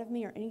inside of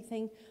me or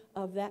anything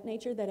of that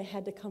nature, that it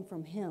had to come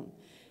from Him.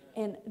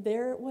 And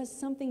there was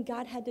something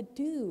God had to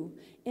do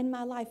in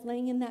my life,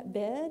 laying in that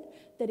bed,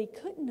 that He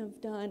couldn't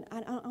have done, I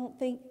don't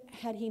think,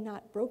 had He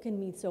not broken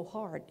me so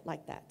hard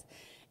like that.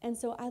 And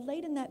so I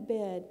laid in that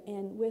bed,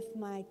 and with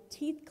my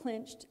teeth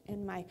clenched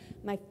and my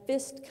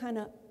fist kind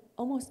of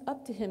almost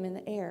up to Him in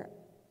the air,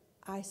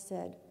 I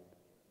said,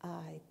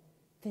 I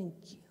thank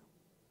you.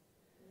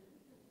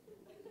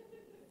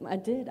 I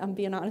did. I'm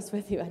being honest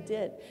with you. I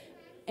did.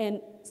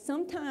 And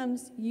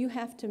sometimes you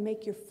have to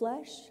make your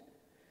flesh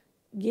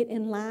get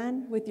in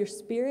line with your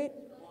spirit,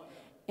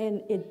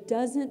 and it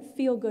doesn't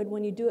feel good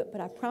when you do it, but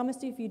I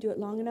promise you, if you do it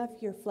long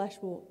enough, your flesh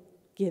will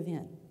give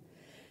in.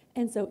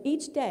 And so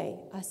each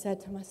day I said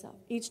to myself,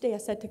 each day I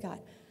said to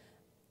God,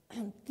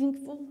 I'm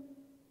thankful.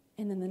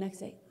 And then the next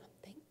day,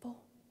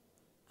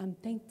 I'm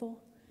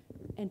thankful,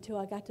 until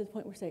I got to the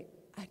point where I say,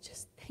 I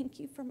just thank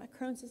you for my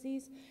Crohn's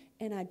disease,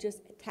 and I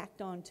just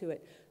tacked on to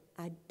it.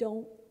 I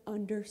don't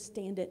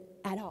understand it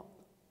at all.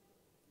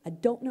 I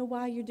don't know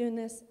why you're doing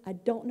this. I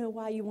don't know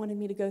why you wanted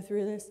me to go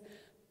through this,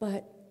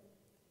 but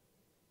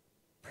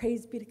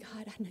praise be to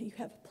God, I know you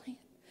have a plan.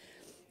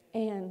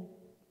 And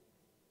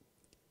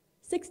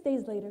 6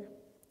 days later,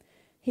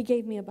 he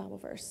gave me a Bible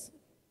verse.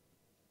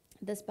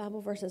 This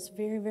Bible verse is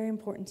very, very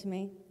important to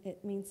me.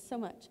 It means so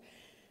much.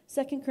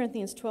 2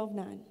 Corinthians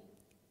 12:9.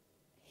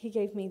 He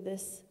gave me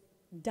this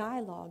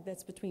dialogue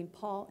that's between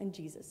Paul and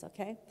Jesus,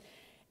 okay?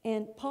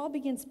 And Paul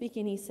began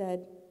speaking. He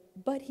said,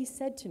 "But he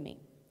said to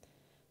me."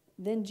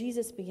 Then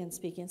Jesus began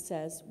speaking and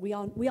says, we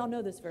all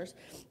know this verse,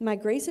 "My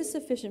grace is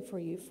sufficient for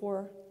you,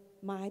 for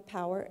my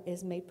power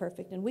is made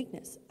perfect in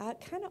weakness." I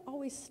kind of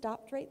always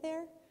stopped right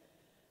there,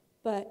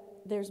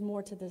 but there's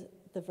more to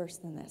the verse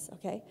than this,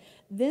 okay?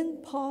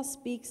 Then Paul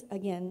speaks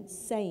again,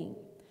 saying,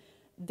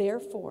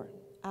 "Therefore,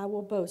 I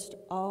will boast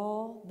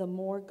all the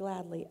more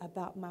gladly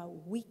about my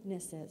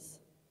weaknesses,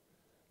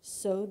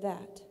 so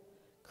that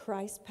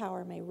Christ's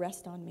power may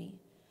rest on me.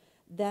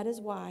 That is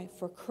why,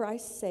 for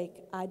Christ's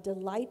sake, I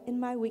delight in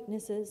my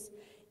weaknesses,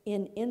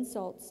 in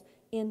insults,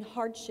 in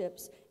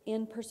hardships,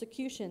 in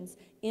persecutions,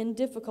 in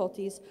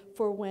difficulties,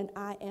 for when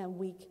I am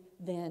weak,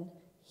 then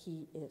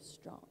he is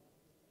strong."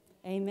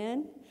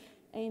 Amen?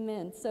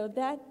 Amen. So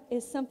that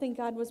is something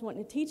God was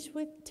wanting to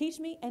teach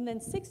me. And then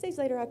 6 days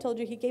later, I told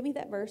you, he gave me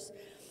that verse.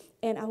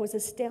 And I was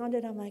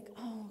astounded. I'm like,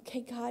 "Oh,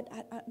 okay, God,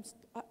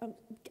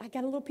 I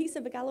got a little piece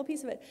of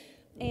it,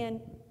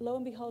 And lo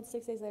and behold,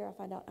 6 days later, I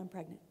find out I'm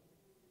pregnant.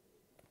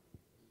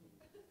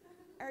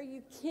 Are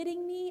you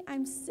kidding me?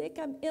 I'm sick.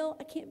 I'm ill.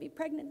 I can't be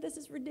pregnant. This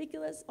is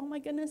ridiculous. Oh, my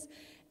goodness.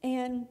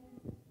 And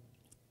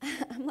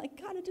I'm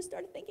like, God, I just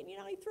started thinking, you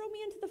throw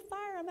me into the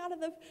fire. I'm out of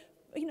the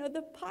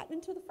pot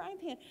into the frying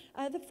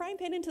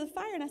pan into the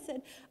fire. And I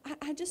said,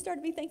 I just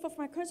started to be thankful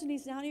for my Christian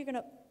needs. Now you're going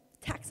to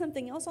tack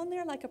something else on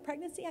there like a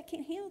pregnancy? I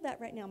can't handle that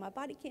right now. My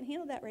body can't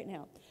handle that right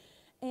now.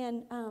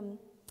 And,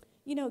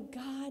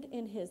 God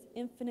in his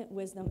infinite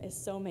wisdom is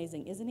so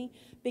amazing, isn't he?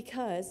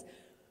 Because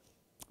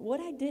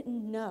what I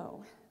didn't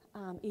know,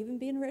 even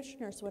being a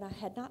registered nurse, what I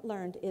had not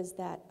learned is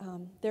that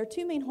there are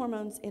two main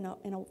hormones in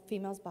a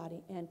female's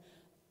body, and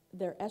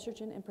they're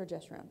estrogen and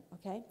progesterone,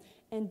 okay?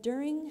 And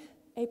during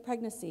a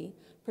pregnancy,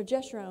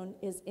 progesterone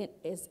is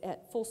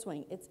at full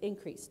swing. It's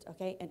increased,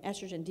 okay? And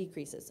estrogen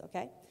decreases,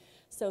 okay?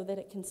 So that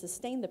it can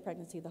sustain the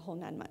pregnancy the whole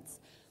 9 months.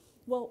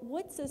 Well,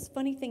 what's this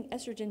funny thing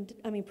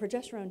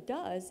progesterone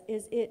does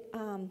is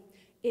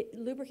it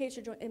lubricates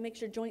your joint. It makes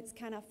your joints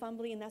kind of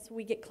fumbly, and that's where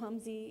we get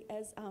clumsy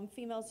as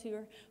females who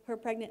are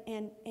pregnant.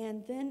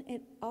 And then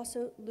it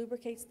also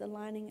lubricates the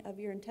lining of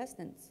your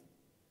intestines,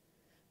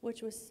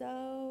 which was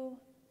so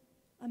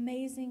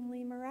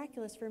amazingly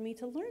miraculous for me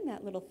to learn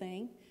that little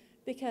thing,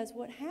 because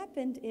what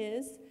happened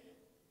is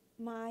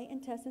my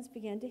intestines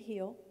began to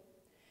heal.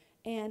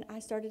 And I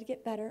started to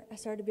get better. I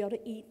started to be able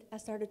to eat. I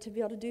started to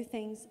be able to do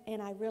things.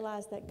 And I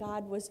realized that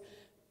God was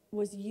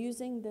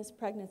using this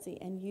pregnancy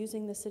and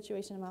using this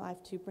situation in my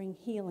life to bring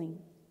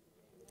healing.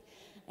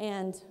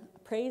 And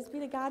praise be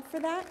to God for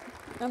that.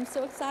 I'm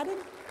so excited.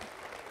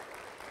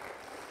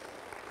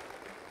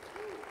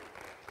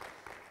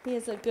 He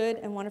is a good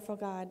and wonderful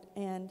God.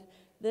 And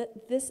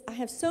I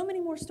have so many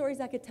more stories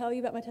I could tell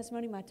you about my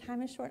testimony. My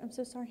time is short. I'm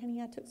so sorry,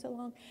 honey, I took so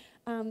long.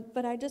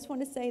 But I just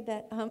want to say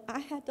that I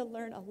had to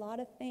learn a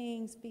lot of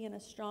things being a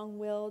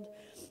strong-willed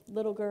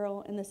little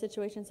girl in the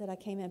situations that I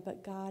came in.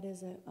 But God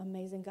is an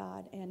amazing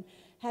God. And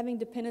having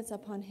dependence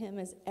upon him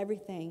is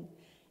everything.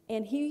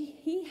 And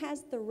he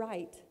has the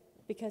right,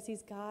 because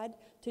he's God,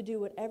 to do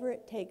whatever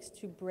it takes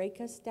to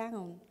break us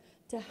down,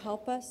 to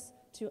help us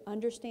to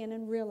understand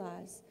and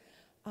realize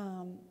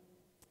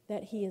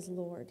that he is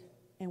Lord.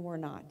 And we're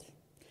not,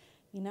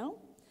 How long have you been off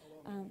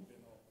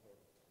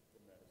the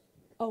medicine?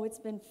 Oh, it's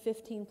been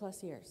 15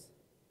 plus years.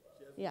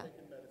 She hasn't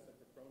taken medicine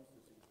for Crohn's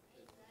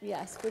disease.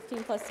 Yes,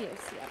 15 plus years,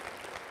 yeah.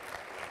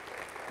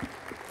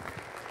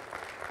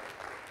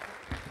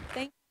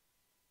 Thank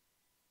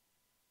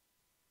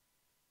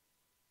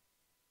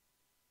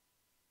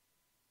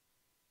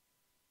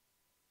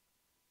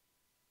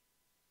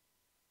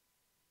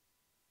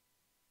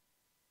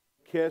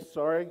Kiss,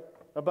 sorry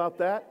about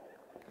that.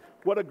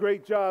 What a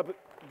great job.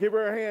 Give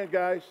her a hand,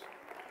 guys.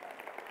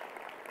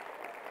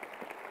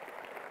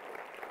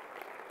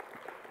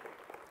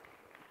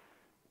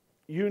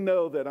 You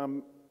know that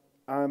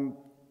I'm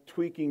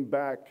tweaking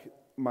back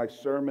my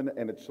sermon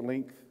and its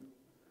length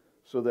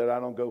so that I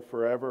don't go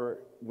forever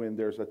when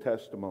there's a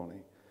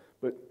testimony.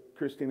 But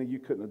Christina, you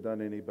couldn't have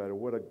done any better.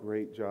 What a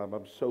great job.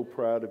 I'm so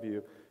proud of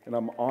you, and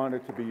I'm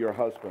honored to be your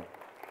husband.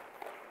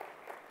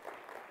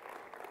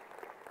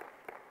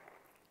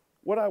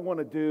 What I want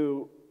to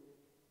do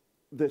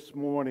this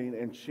morning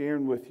and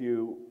sharing with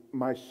you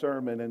my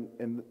sermon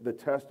and the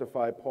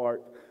testify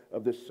part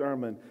of this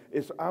sermon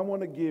is I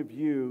want to give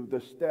you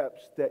the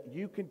steps that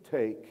you can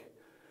take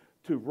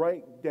to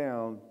write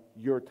down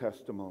your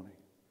testimony.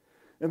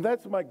 And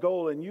that's my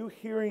goal. And you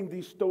hearing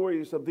these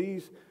stories of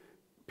these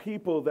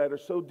people that are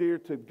so dear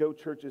to Go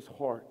Church's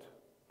heart,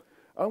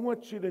 I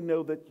want you to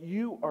know that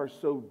you are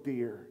so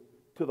dear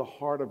to the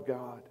heart of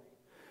God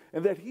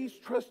and that he's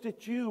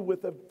trusted you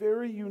with a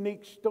very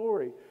unique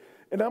story.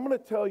 And I'm going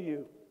to tell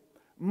you,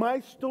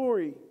 my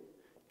story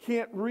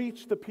can't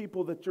reach the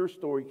people that your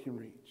story can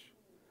reach.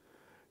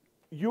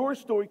 your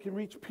story can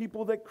reach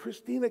people that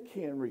Christina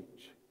can't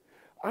reach.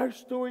 Our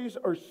stories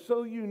are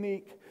so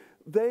unique.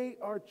 They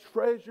are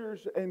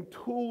treasures and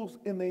tools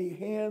in the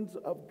hands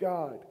of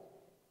God.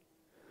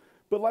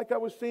 But like I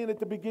was saying at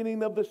the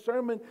beginning of the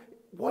sermon,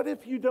 what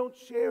if you don't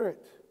share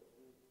it?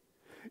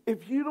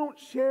 If you don't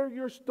share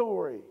your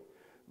story,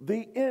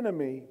 the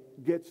enemy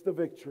gets the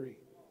victory.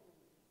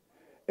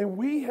 And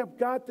we have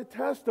got to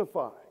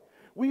testify.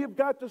 We have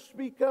got to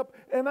speak up.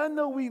 And I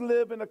know we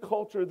live in a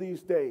culture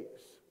these days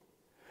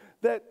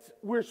that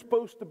we're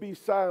supposed to be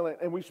silent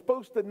and we're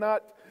supposed to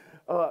not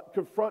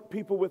confront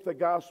people with the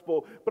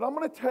gospel. But I'm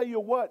going to tell you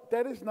what,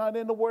 that is not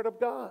in the Word of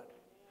God.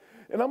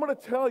 And I'm going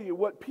to tell you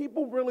what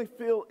people really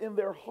feel in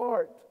their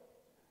heart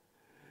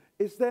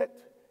is that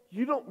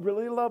you don't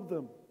really love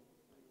them.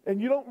 And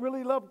you don't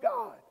really love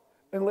God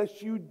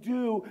unless you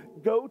do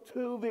go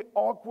to the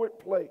awkward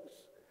place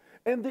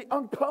and the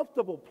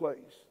uncomfortable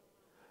place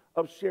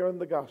of sharing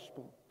the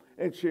gospel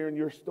and sharing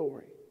your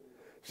story.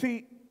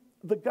 See,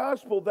 the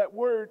gospel, that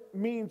word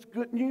means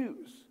good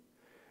news.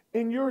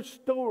 And your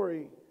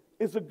story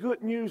is a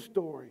good news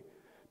story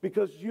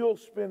because you'll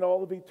spend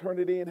all of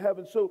eternity in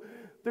heaven. So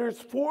there's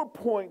 4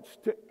 points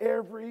to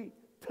every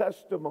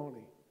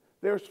testimony.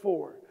 There's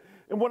 4.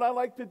 And what I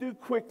like to do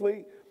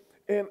quickly,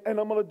 and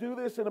I'm going to do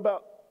this in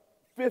about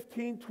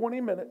 15,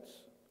 20 minutes.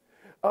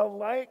 I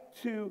like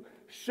to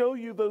show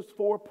you those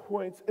 4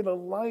 points in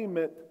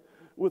alignment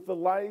with the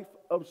life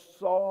of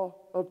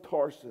Saul of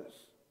Tarsus.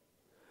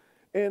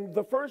 And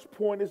the first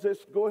point is this.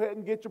 Go ahead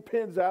and get your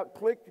pens out.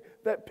 Click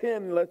that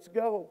pen. Let's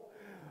go.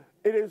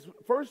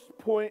 First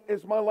point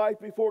is my life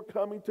before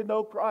coming to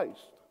know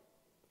Christ.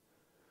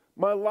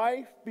 My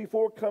life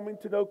before coming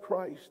to know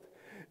Christ.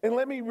 And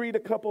let me read a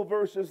couple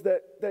verses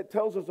that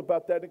tells us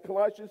about that. In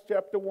Colossians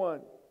chapter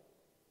 1,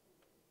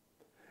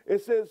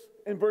 it says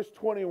in verse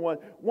 21,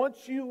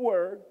 once you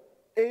were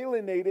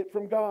alienated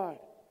from God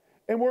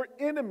and were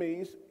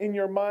enemies in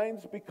your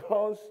minds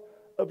because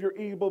of your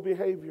evil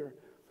behavior.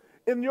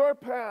 In your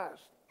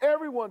past,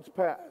 everyone's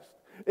past,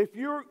 if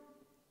you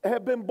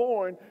have been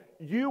born,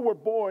 you were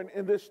born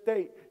in this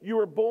state. You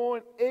were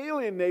born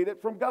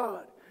alienated from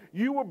God.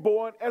 You were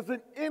born as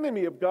an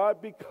enemy of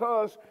God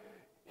because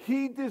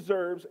He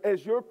deserves,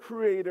 as your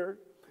creator,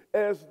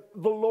 as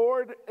the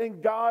Lord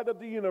and God of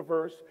the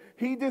universe,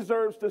 He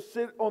deserves to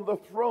sit on the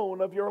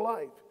throne of your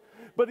life.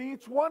 But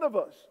each one of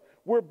us,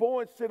 we're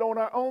born sitting on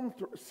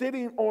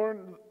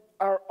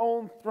our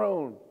own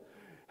throne.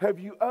 Have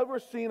you ever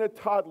seen a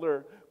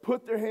toddler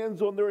put their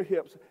hands on their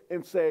hips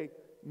and say,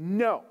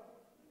 no,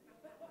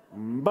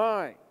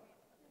 mine?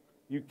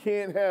 You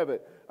can't have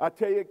it. I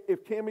tell you,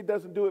 if Cammie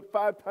doesn't do it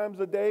 5 times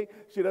a day,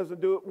 she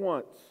doesn't do it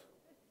once.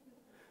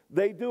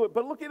 They do it.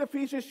 But look at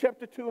Ephesians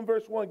chapter 2 and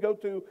verse 1. Go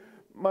to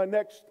my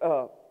next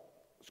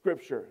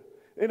scripture.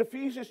 In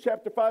Ephesians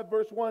chapter 5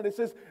 verse 1, it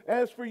says,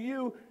 as for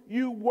you,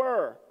 you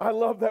were. I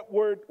love that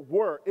word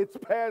were. It's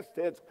past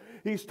tense.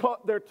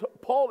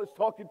 Paul is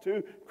talking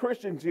to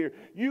Christians here.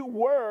 You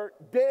were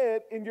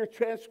dead in your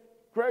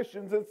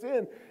transgressions and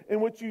sin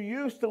in which you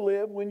used to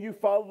live when you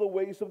followed the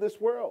ways of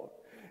this world.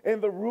 And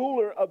the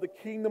ruler of the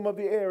kingdom of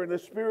the air, and the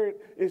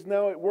Spirit is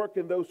now at work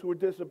in those who are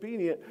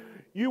disobedient.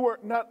 You were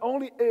not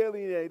only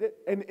alienated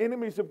and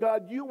enemies of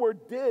God, you were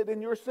dead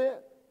in your sin.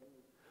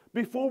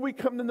 Before we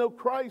come to know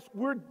Christ,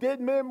 we're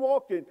dead men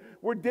walking.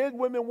 We're dead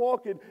women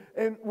walking.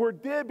 And we're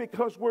dead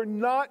because we're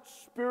not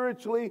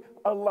spiritually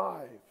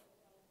alive.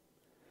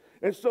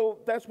 And so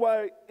that's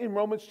why in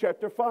Romans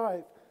chapter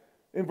 5,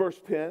 in verse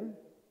 10,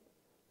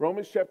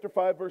 Romans chapter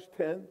 5, verse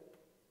 10,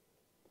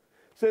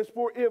 says,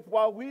 for if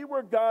while we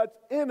were God's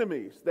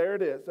enemies, there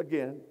it is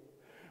again,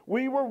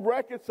 we were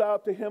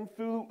reconciled to Him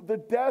through the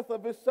death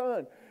of His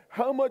Son,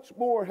 how much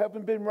more,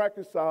 having been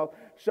reconciled,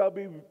 shall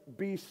we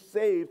be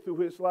saved through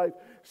His life?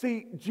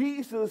 See,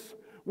 Jesus,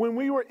 when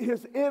we were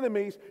His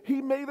enemies,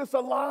 He made us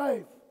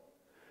alive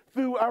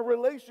through our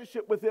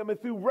relationship with Him and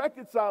through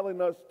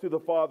reconciling us to the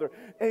Father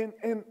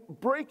and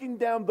breaking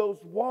down those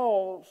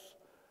walls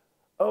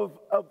of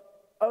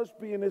us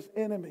being His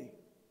enemy.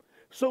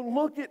 So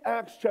look at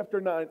Acts chapter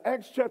 9.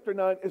 Acts chapter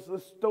 9 is the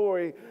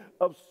story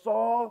of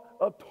Saul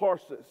of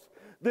Tarsus,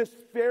 this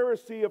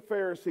Pharisee of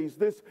Pharisees,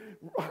 this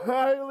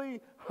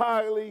highly,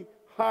 highly,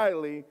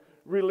 highly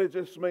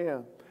religious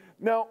man.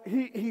 Now,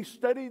 he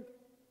studied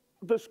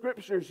the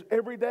scriptures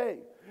every day.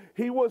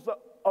 He was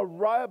a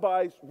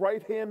rabbi's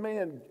right-hand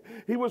man.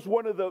 He was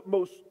one of the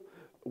most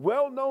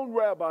well-known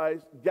rabbis,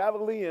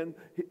 Galilean.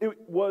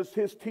 It was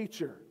his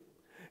teacher.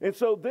 And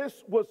so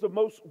this was the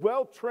most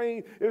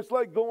well-trained. It's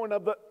like going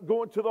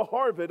to the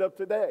Harvard of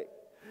today.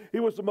 He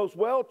was the most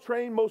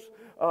well-trained, most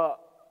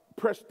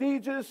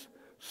prestigious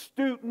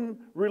student,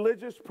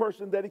 religious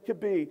person that he could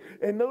be.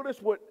 And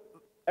notice what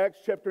Acts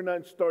chapter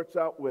 9 starts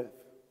out with.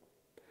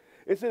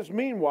 It says,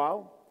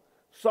 meanwhile,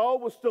 Saul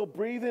was still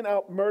breathing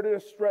out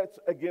murderous threats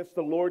against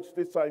the Lord's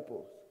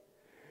disciples.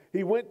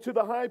 He went to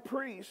the high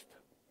priest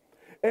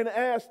and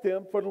asked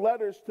him for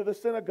letters to the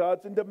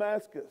synagogues in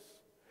Damascus,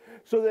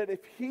 so that if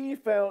he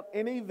found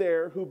any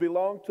there who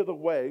belonged to the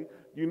way,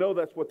 you know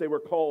that's what they were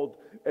called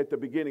at the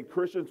beginning.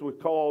 Christians were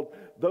called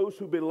those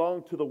who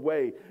belong to the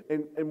way.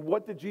 And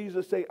what did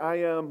Jesus say? I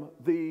am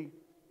the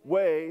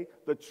way,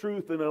 the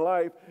truth, and the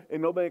life,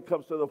 and nobody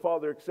comes to the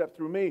Father except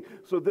through me.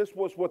 So this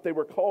was what they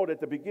were called at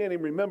the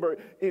beginning. Remember,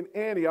 in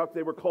Antioch,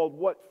 they were called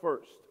what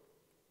first?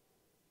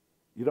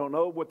 You don't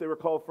know what they were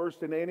called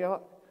first in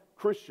Antioch?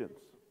 Christians.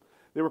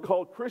 They were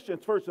called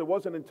Christians first. It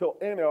wasn't until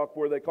Antioch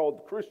where they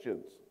called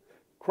Christians,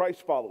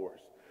 Christ followers.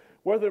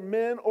 Whether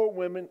men or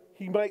women,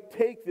 he might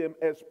take them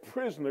as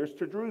prisoners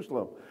to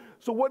Jerusalem.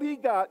 So what he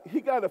got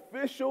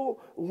official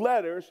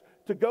letters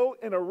to go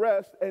and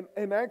arrest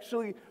and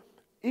actually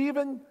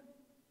even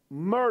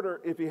murder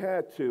if he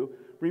had to.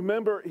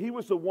 Remember, he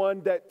was the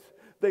one that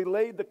they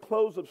laid the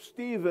clothes of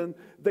Stephen.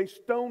 They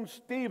stoned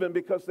Stephen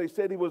because they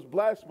said he was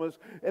blasphemous,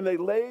 and they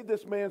laid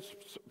this man's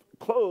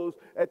clothes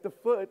at the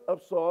foot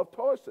of Saul of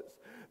Tarsus.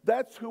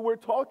 That's who we're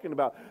talking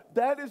about.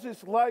 That is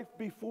his life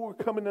before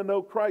coming to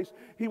know Christ.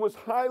 He was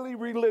highly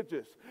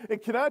religious. And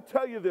can I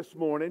tell you this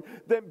morning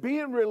that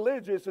being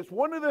religious is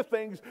one of the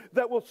things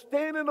that will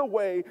stand in the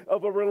way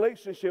of a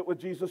relationship with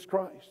Jesus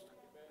Christ.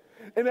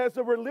 And as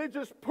a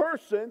religious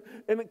person,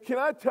 and can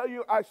I tell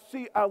you, I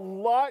see a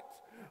lot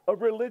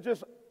of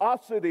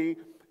religiosity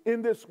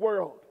in this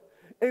world.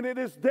 And it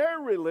is their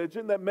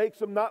religion that makes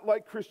them not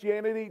like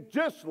Christianity,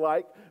 just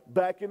like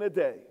back in the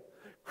day.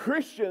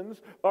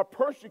 Christians are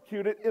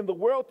persecuted in the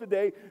world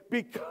today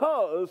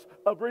because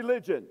of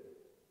religion.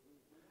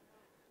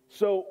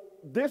 So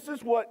this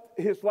is what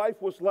his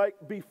life was like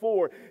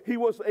before. He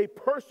was a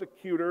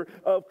persecutor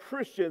of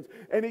Christians,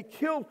 and he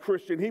killed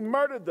Christians. He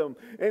murdered them,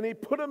 and he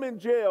put them in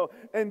jail.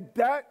 And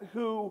that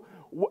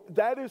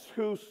is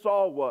who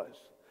Saul was.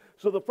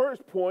 So the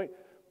first point,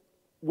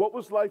 what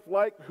was life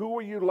like? Who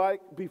were you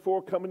like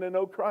before coming to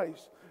know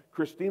Christ?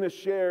 Christina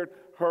shared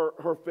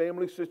her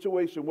family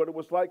situation, what it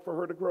was like for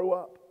her to grow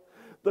up.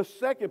 The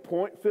second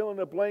point, fill in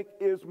the blank,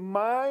 is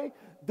my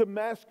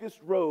Damascus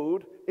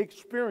Road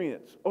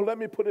experience. Or let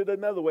me put it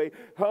another way,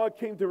 how I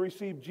came to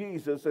receive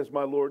Jesus as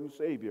my Lord and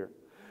Savior.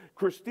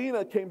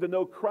 Christina came to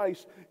know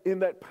Christ in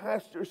that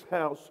pastor's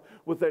house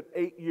with that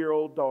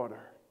 8-year-old daughter.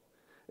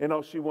 And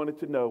all she wanted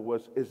to know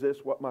was, is this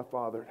what my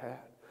father had?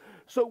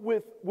 So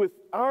with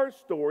our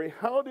story,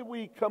 how did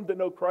we come to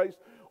know Christ?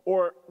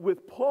 Or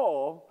with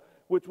Paul,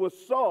 which was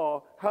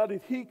Saul, how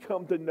did he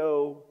come to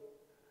know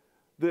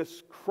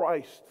this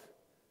Christ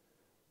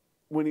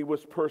when he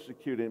was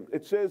persecuted?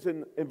 It says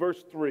in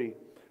verse 3,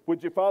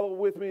 would you follow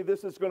with me?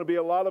 This is going to be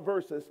a lot of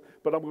verses,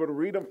 but I'm going to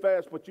read them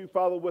fast, but you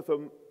follow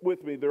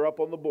with me. They're up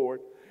on the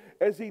board.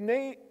 As he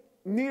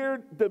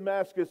neared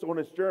Damascus on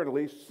his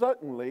journey,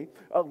 suddenly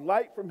a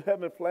light from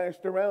heaven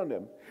flashed around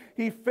him.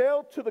 He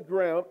fell to the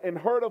ground and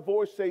heard a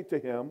voice say to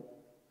him,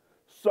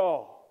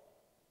 Saul,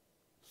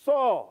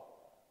 Saul,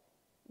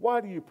 why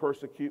do you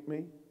persecute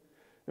me?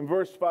 And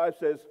verse 5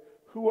 says,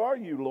 who are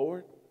you,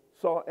 Lord?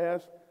 Saul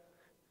asked.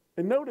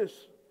 And notice,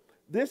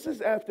 this is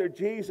after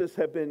Jesus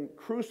had been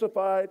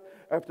crucified,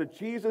 after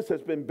Jesus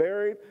has been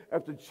buried,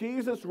 after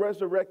Jesus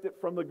resurrected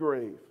from the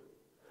grave.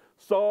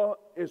 Saul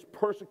is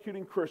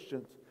persecuting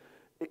Christians.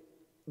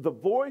 The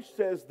voice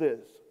says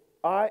this,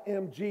 I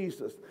am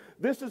Jesus.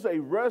 This is a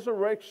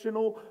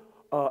resurrectional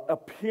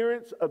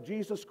appearance of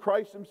Jesus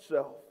Christ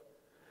himself.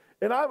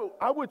 And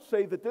I would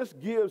say that this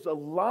gives a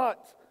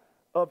lot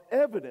of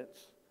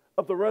evidence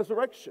of the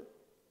resurrection.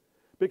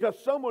 Because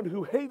someone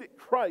who hated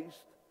Christ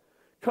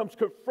comes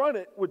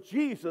confronted with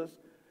Jesus,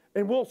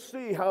 and we'll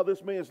see how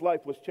this man's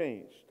life was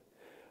changed.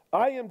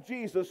 I am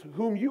Jesus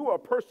whom you are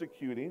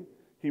persecuting,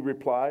 he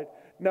replied.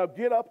 Now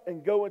get up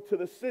and go into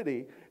the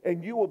city,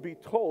 and you will be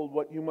told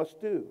what you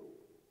must do.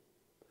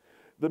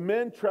 The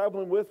men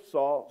traveling with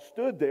Saul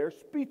stood there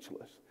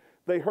speechless.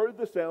 They heard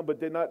the sound but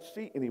did not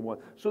see anyone.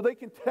 So they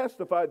can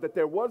testify that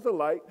there was a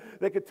light.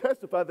 They could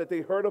testify that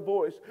they heard a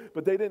voice,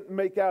 but they didn't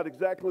make out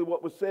exactly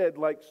what was said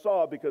like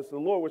Saul, because the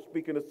Lord was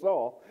speaking to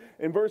Saul.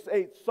 In verse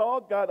 8,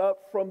 Saul got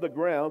up from the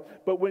ground,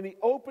 but when he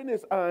opened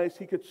his eyes,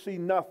 he could see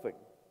nothing.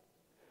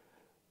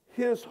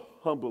 His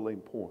humbling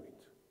point.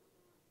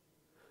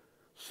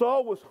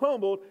 Saul was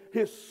humbled.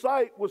 His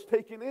sight was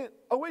taken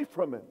away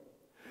from him.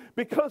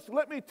 Because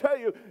let me tell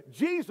you,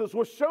 Jesus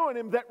was showing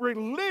him that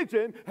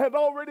religion had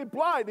already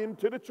blinded him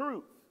to the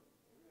truth.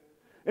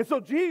 And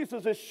so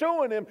Jesus is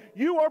showing him,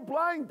 you are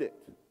blinded.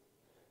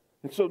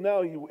 And so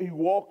now he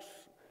walks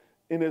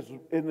in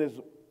his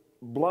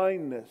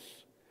blindness.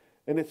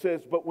 And it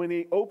says, but when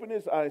he opened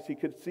his eyes, he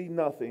could see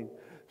nothing.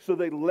 So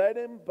they led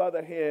him by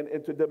the hand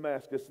into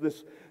Damascus.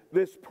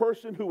 This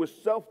person who was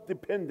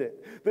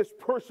self-dependent, this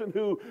person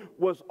who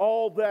was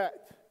all that,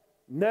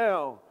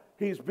 now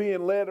he's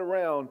being led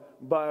around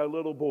by a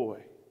little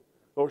boy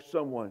or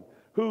someone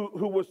who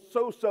was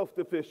so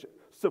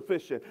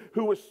self-sufficient,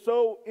 who was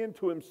so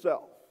into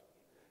himself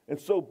and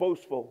so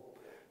boastful.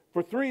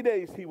 For 3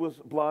 days he was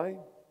blind.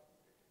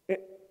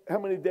 How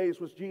many days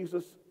was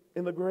Jesus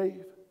in the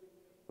grave?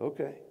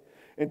 Okay.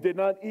 And did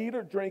not eat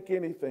or drink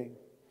anything.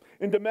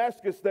 In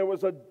Damascus there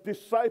was a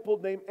disciple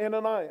named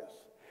Ananias.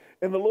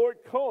 And the Lord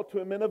called to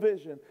him in a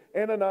vision.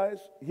 Ananias,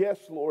 yes,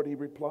 Lord, he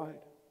replied.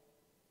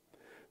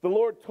 The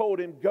Lord told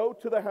him, go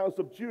to the house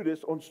of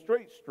Judas on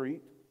Straight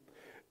Street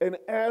and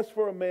ask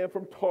for a man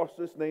from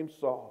Tarsus named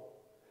Saul,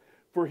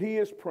 for he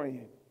is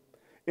praying.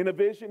 In a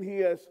vision, he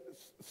has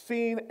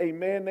seen a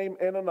man named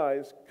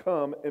Ananias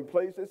come and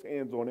place his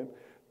hands on him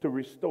to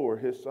restore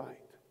his sight.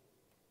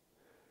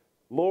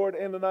 Lord,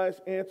 Ananias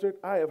answered,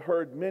 I have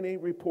heard many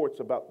reports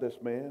about this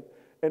man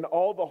and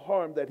all the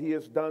harm that he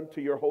has done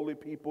to your holy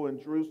people in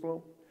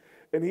Jerusalem.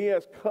 And he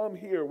has come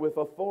here with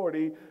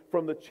authority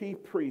from the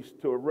chief priest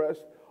to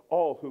arrest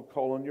all who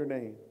call on your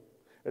name.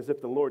 As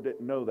if the Lord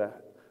didn't know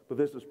that. But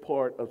this is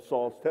part of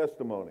Saul's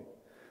testimony.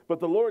 But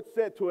the Lord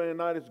said to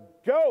Ananias,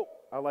 go.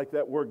 I like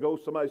that word, go.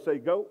 Somebody say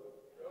go.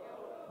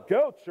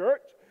 Go,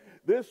 church.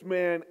 This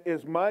man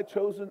is my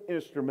chosen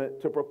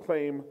instrument to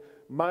proclaim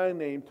my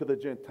name to the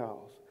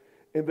Gentiles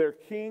and their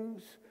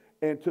kings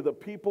and to the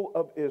people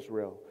of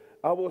Israel.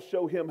 I will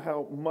show him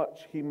how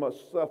much he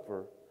must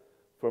suffer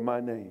for my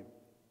name.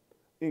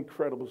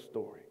 Incredible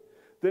story.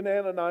 Then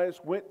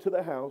Ananias went to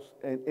the house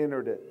and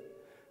entered it.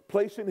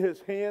 Placing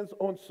his hands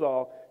on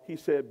Saul, he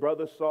said,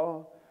 Brother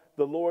Saul,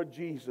 the Lord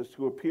Jesus,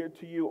 who appeared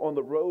to you on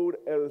the road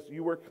as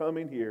you were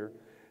coming here,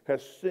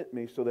 has sent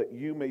me so that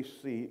you may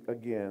see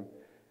again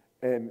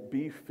and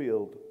be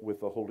filled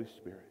with the Holy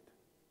Spirit.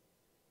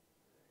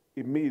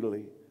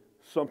 Immediately,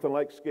 something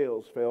like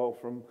scales fell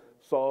from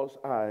Saul's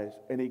eyes,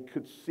 and he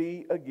could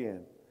see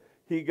again.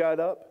 He got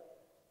up,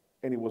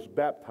 and he was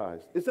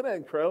baptized. Isn't that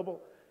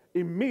incredible?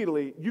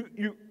 Immediately,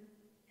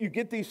 you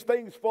get these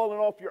things falling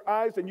off your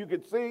eyes, and you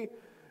could see.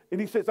 And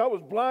he says, I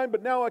was blind,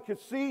 but now I can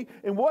see.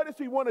 And what does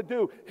he want to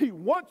do? He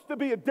wants to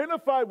be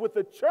identified with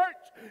the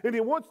church, and he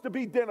wants to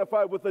be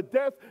identified with the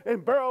death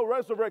and burial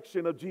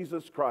resurrection of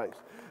Jesus Christ.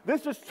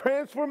 This is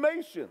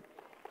transformation.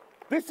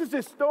 This is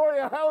his story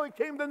of how he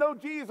came to know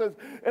Jesus.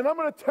 And I'm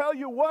going to tell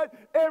you what,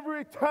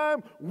 every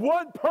time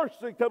one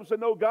person comes to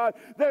know God,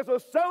 there's a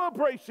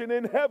celebration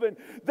in heaven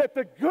that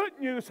the good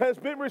news has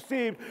been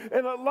received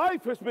and a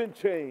life has been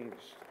changed.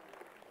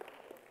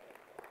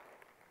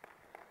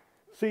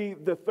 See,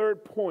 the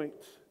third point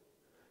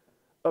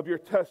of your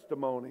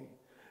testimony,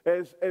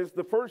 as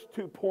the first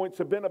 2 points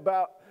have been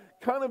about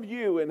kind of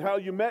you and how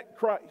you met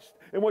Christ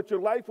and what your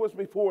life was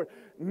before,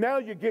 now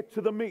you get to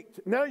the meat.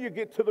 Now you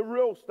get to the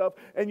real stuff,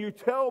 and you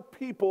tell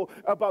people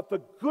about the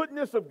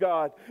goodness of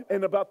God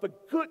and about the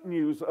good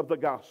news of the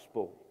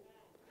gospel.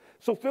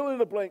 So fill in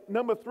the blank.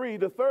 Number 3,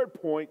 the third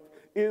point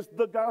is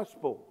the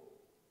gospel.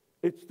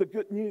 It's the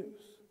good news.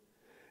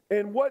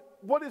 And what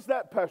is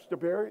that, Pastor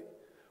Barry?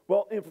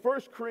 Well, in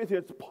 1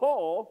 Corinthians,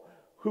 Paul,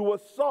 who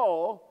was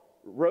Saul,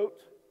 wrote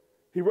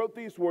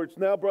these words,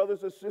 Now,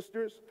 brothers and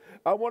sisters,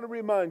 I want to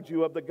remind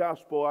you of the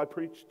gospel I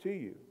preached to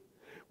you,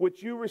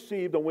 which you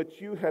received, on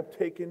which you have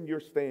taken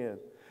your stand.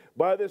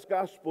 By this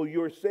gospel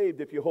you are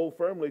saved if you hold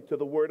firmly to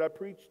the word I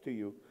preached to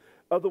you.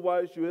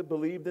 Otherwise you have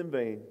believed in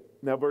vain.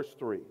 Now, verse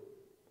 3.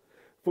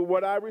 For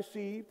what I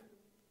received,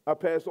 I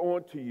pass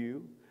on to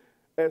you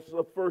as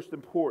of first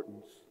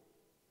importance,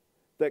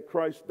 that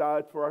Christ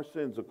died for our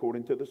sins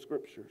according to the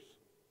Scriptures.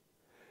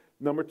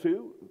 Number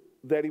 2,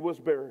 that he was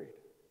buried.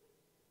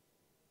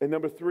 And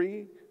number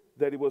 3,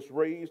 that he was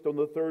raised on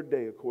the third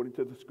day according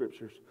to the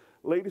Scriptures.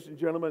 Ladies and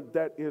gentlemen,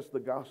 that is the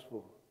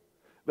gospel.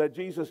 That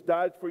Jesus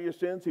died for your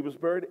sins, he was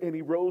buried, and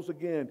he rose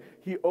again.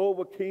 He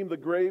overcame the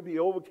grave, he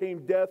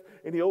overcame death,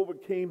 and he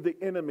overcame the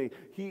enemy.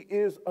 He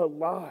is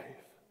alive.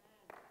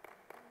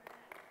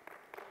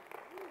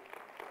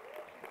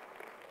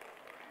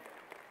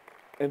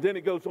 And then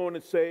it goes on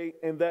to say,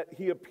 and that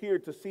he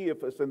appeared to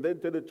Cephas and then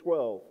to the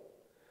 12.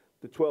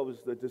 The 12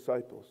 is the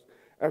disciples.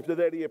 After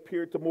that, he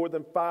appeared to more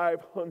than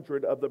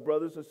 500 of the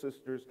brothers and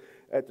sisters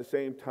at the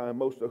same time,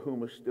 most of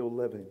whom are still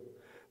living,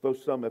 though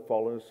some have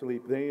fallen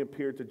asleep. Then he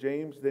appeared to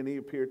James. Then he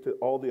appeared to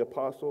all the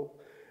apostles.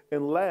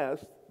 And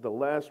the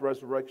last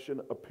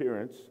resurrection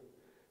appearance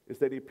is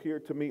that he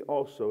appeared to me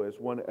also as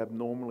one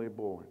abnormally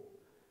born.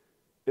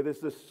 It is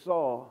this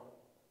Saul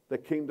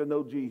that came to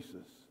know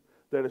Jesus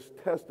that is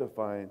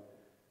testifying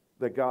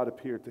that God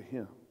appeared to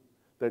him,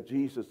 that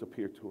Jesus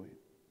appeared to him.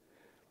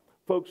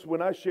 Folks,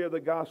 when I share the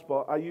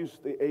gospel, I use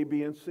the A,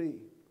 B, and C.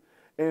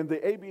 And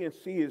the A, B, and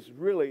C is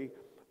really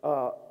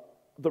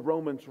the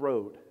Romans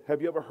Road.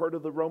 Have you ever heard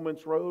of the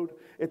Romans Road?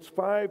 It's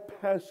 5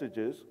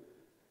 passages,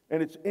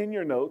 and it's in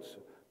your notes,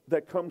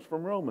 that comes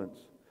from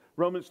Romans.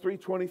 Romans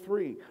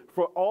 3:23,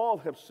 for all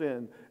have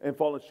sinned and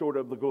fallen short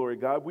of the glory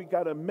of God. We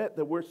got to admit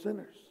that we're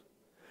sinners.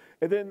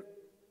 And then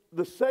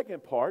the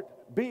second part,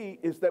 B,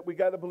 is that we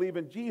got to believe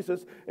in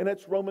Jesus, and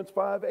that's Romans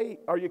 5:8.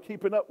 Are you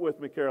keeping up with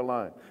me,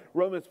 Caroline?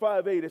 Romans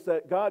 5:8 is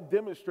that God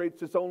demonstrates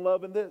his own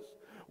love in this.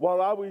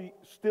 While I was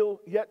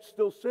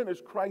still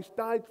sinners, Christ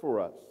died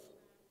for us.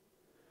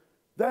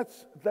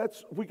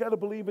 We got to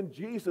believe in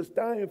Jesus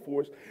dying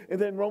for us. And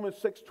then Romans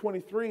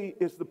 6:23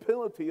 is the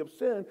penalty of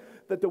sin,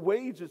 that the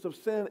wages of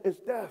sin is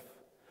death.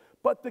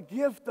 But the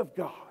gift of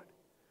God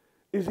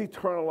is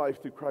eternal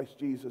life through Christ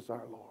Jesus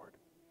our Lord.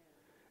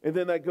 And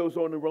then that goes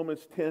on in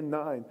Romans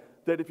 10:9,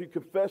 that if you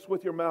confess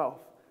with your mouth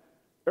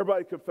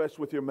Everybody confess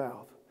with your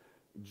mouth,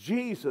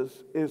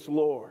 Jesus is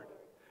Lord.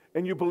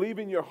 And you believe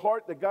in your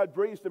heart that God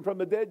raised him from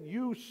the dead,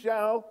 you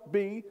shall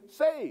be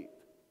saved.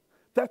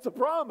 That's a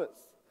promise.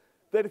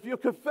 That if you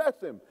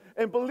confess him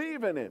and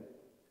believe in him,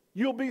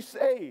 you'll be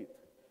saved.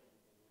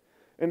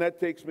 And that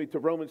takes me to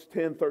Romans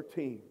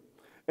 10:13.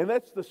 And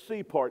that's the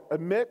C part.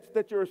 Admit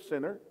that you're a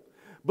sinner.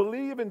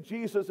 Believe in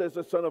Jesus as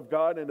the Son of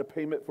God and the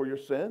payment for your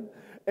sin.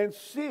 And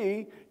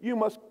C, you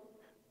must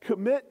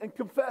commit and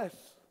confess.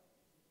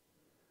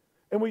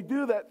 And we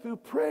do that through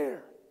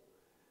prayer.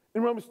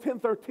 In Romans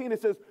 10:13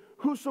 it says,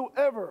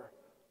 whosoever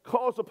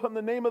calls upon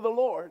the name of the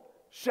Lord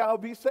shall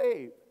be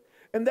saved.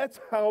 And that's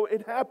how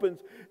it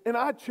happens. And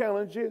I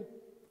challenge you.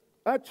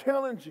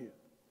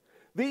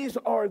 These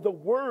are the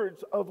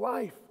words of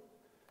life.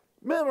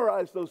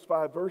 Memorize those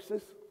 5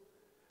 verses.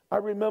 I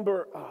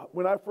remember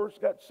when I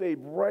first got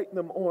saved, writing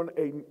them on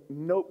a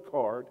note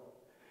card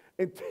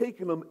and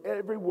taking them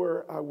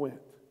everywhere I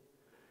went.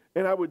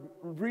 And I would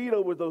read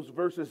over those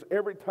verses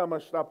every time I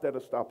stopped at a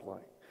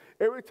stoplight.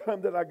 Every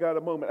time that I got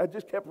a moment, I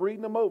just kept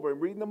reading them over.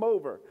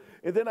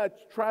 And then I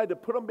tried to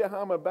put them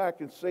behind my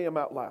back and say them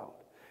out loud.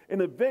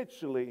 And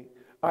eventually,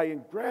 I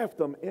engraft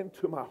them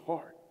into my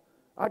heart.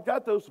 I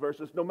got those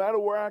verses. No matter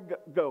where I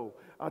go,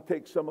 I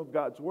take some of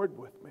God's word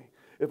with me.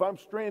 If I'm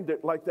stranded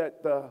like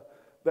that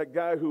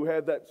guy who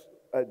had that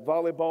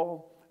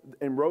volleyball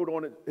and wrote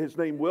on it his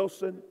name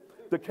Wilson,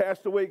 the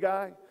castaway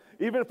guy,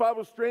 even if I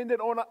was stranded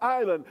on an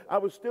island, I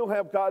would still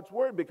have God's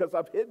word because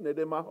I've hidden it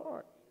in my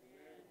heart.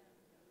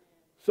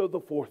 So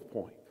the 4th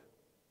point,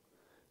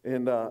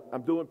 and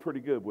I'm doing pretty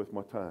good with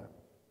my time.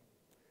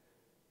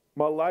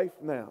 My life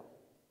now,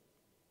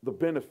 the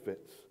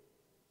benefits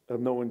of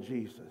knowing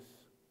Jesus.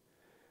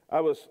 I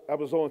was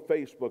on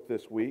Facebook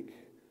this week,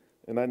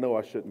 and I know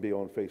I shouldn't be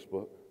on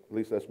Facebook. At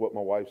least that's what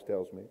my wife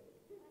tells me.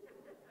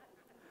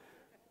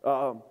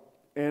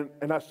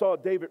 And I saw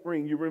David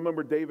Ring. You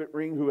remember David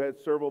Ring, who had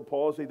cerebral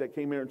palsy, that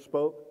came here and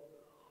spoke?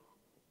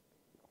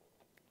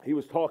 He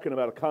was talking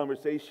about a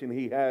conversation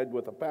he had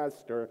with a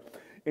pastor,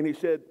 and he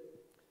said,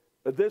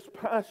 this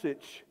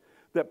passage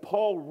that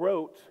Paul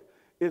wrote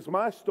is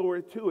my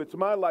story too. It's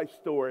my life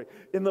story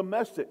in the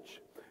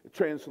Message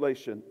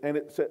translation, and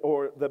it said,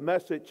 or the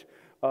Message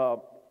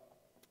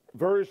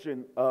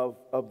version of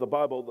the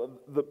Bible.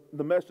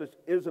 The Message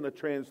isn't a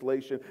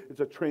translation; it's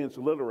a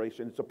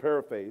transliteration. It's a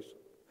paraphrase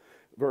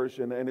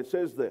version, and it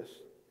says this: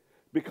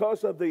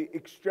 because of the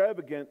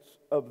extravagance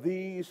of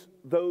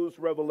those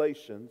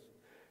revelations,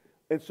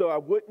 and so I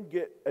wouldn't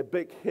get a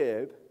big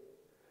head,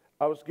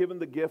 I was given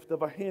the gift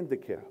of a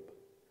handicap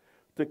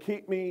to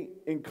keep me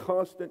in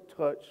constant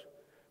touch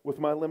with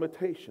my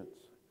limitations.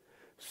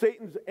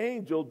 Satan's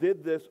angel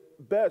did this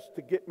best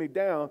to get me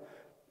down.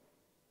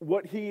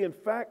 What he in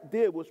fact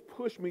did was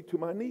push me to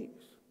my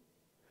knees.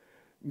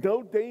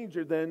 No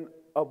danger then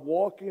of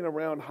walking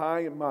around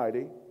high and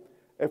mighty.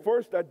 At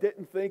first I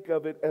didn't think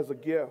of it as a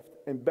gift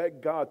and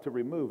begged God to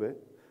remove it.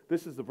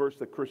 This is the verse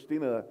that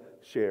Christina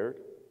shared.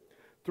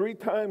 3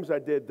 times I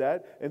did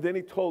that, and then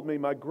he told me,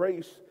 my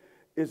grace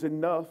is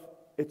enough,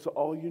 it's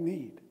all you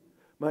need.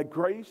 My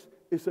grace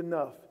is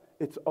enough,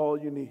 it's all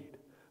you need.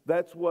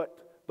 That's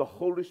what the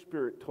Holy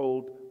Spirit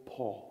told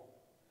Paul.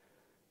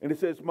 And it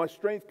says, my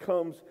strength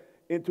comes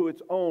into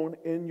its own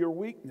in your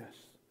weakness.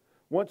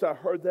 Once I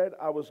heard that,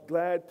 I was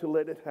glad to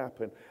let it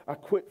happen. I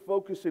quit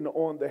focusing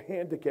on the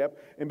handicap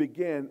and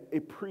began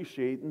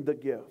appreciating the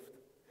gift.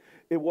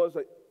 It was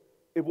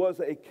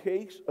a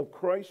case of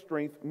Christ's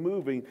strength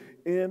moving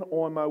in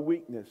on my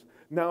weakness.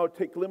 Now I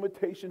take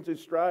limitations in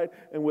stride,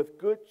 and with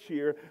good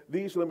cheer,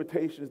 these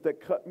limitations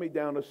that cut me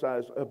down to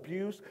size: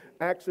 abuse,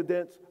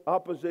 accidents,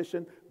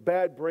 opposition,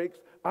 bad breaks.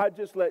 I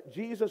just let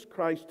Jesus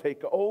Christ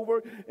take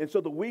over, and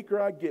so the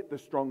weaker I get, the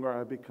stronger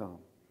I become.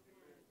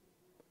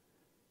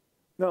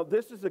 Now,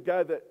 this is a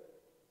guy that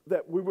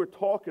we were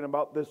talking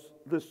about,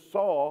 this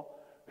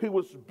Saul, who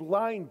was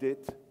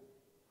blinded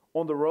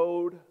on the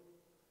road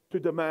to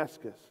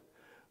Damascus.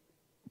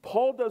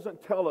 Paul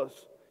doesn't tell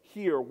us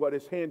here what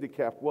his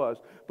handicap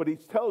was, but he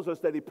tells us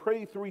that he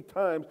prayed 3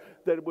 times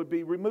that it would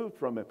be removed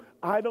from him.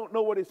 I don't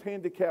know what his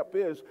handicap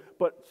is,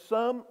 but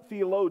some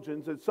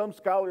theologians and some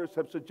scholars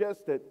have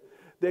suggested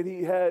that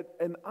he had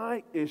an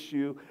eye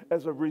issue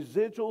as a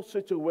residual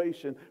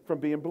situation from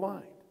being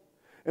blind,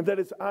 and that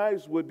his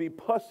eyes would be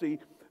pussy.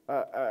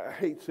 I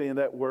hate saying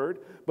that word,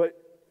 but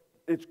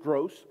it's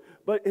gross.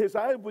 But his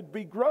eye would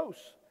be gross,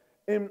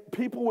 and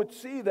people would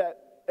see that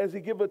as he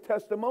gave a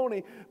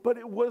testimony, but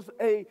it was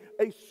a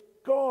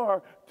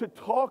scar to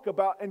talk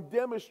about and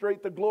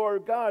demonstrate the glory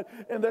of God.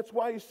 And that's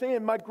why he's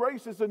saying, my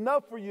grace is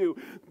enough for you.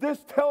 This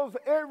tells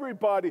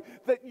everybody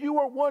that you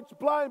were once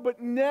blind,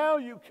 but now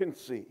you can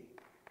see.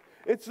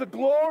 It's the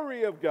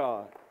glory of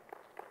God.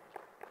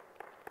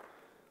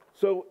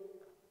 So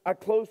I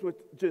close with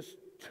just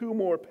 2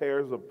 more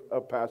pairs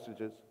of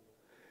passages.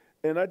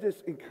 And I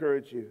just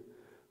encourage you.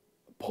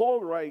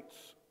 Paul writes,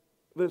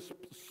 this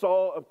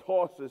Saul of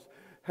Tarsus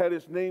had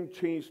his name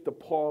changed to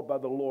Paul by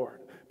the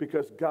Lord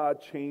because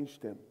God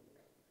changed him.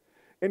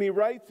 And he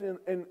writes,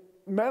 and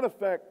matter of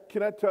fact,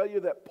 can I tell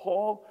you that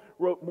Paul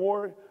wrote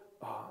more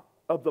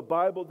of the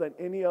Bible than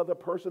any other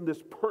person.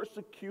 This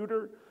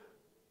persecutor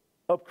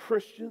of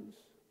Christians,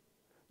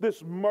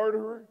 this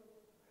murderer,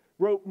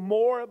 wrote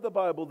more of the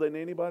Bible than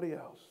anybody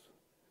else.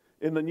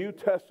 In the New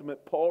Testament,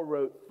 Paul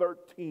wrote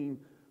 13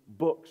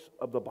 books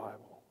of the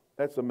Bible.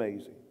 That's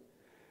amazing.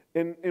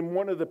 In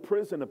one of the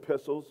prison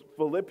epistles,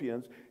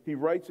 Philippians, he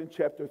writes in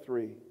chapter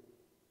 3,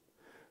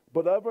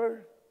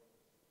 "Whatever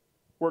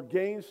were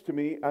gains to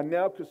me, I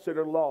now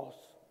consider loss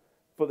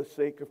for the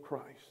sake of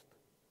Christ.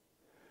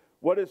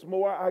 What is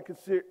more, I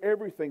consider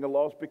everything a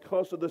loss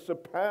because of the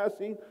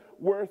surpassing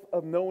worth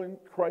of knowing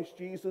Christ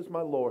Jesus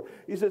my Lord."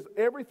 He says,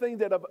 everything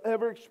that I've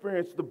ever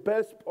experienced, the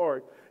best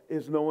part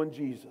is knowing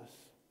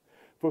Jesus,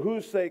 for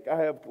whose sake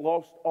I have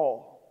lost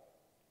all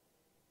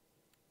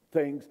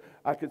things.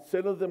 I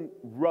consider them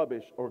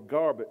rubbish or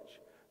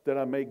garbage that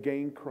I may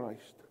gain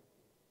Christ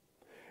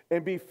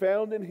and be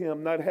found in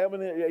him, not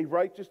having a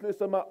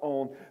righteousness of my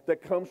own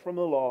that comes from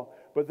the law,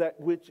 but that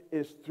which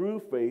is through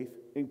faith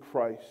in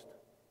Christ,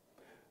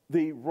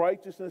 the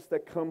righteousness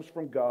that comes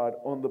from God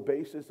on the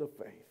basis of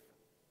faith.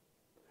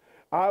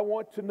 I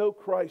want to know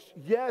Christ,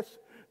 yes,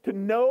 to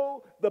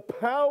know the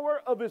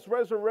power of his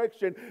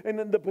resurrection and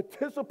in the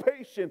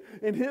participation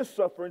in his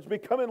sufferings,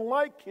 becoming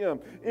like him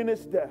in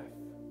his death.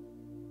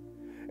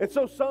 And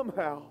so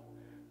somehow,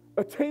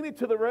 attaining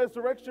to the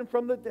resurrection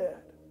from the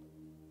dead.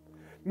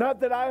 Not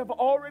that I have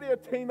already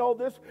attained all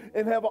this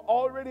and have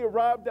already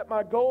arrived at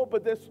my goal,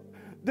 but this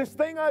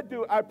thing I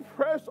do, I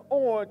press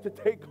on to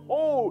take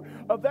hold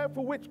of that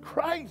for which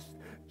Christ,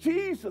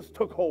 Jesus,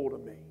 took hold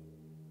of me.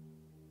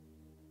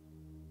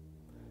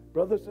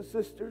 Brothers and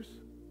sisters,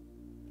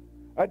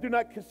 I do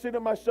not consider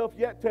myself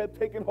yet to have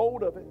taken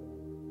hold of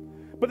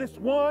it. But it's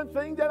one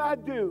thing that I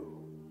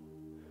do,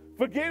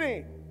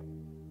 forgetting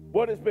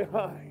what is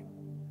behind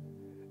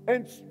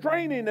and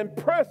straining and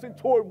pressing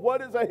toward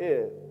what is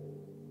ahead.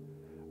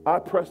 I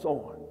press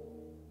on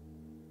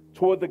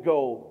toward the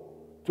goal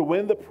to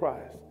win the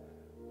prize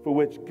for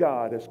which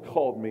God has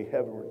called me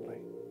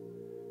heavenwardly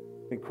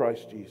in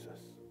Christ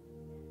Jesus.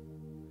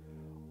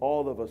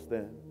 All of us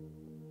then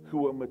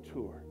who are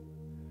mature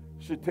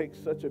should take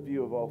such a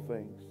view of all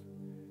things.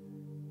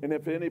 And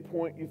if at any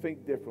point you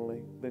think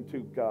differently, then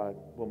too God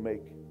will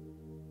make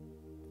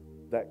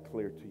that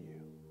clear to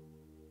you.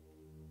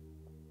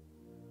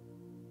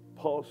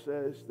 Paul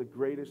says the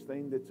greatest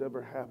thing that's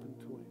ever happened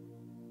to him,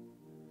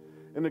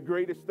 and the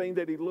greatest thing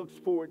that he looks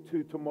forward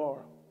to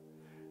tomorrow,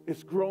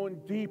 is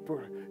growing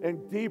deeper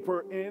and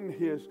deeper in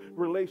his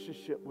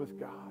relationship with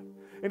God.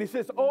 And he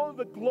says, all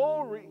the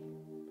glory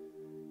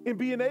in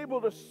being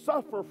able to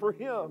suffer for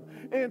him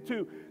and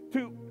to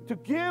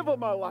give of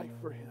my life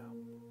for him.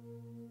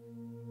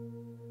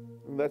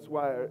 And that's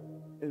why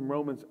in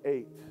Romans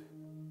 8,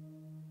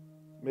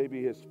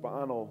 maybe his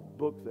final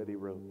book that he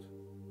wrote,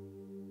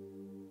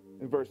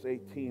 in verse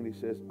 18, he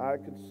says, I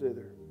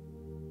consider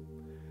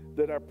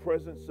that our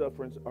present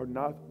sufferings are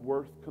not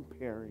worth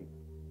comparing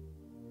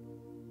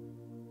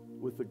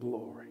with the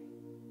glory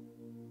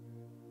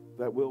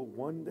that will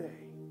one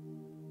day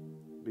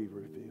be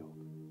revealed.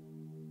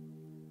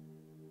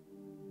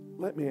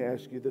 Let me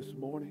ask you this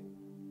morning,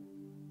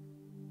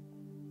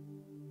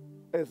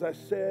 as I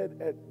said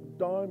at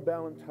Don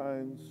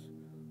Valentine's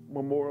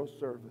memorial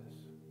service,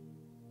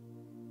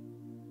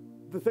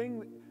 the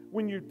thing,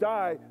 when you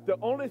die, the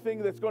only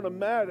thing that's going to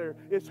matter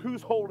is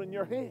who's holding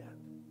your hand.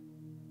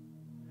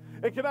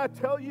 And can I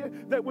tell you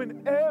that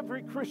when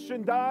every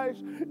Christian dies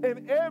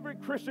and every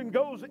Christian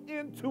goes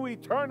into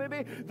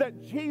eternity,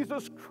 that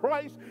Jesus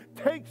Christ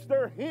takes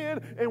their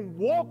hand and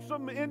walks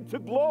them into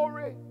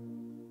glory?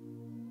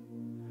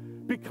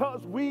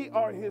 Because we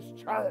are his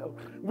child.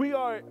 We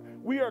are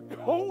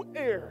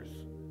co-heirs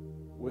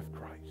with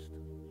Christ.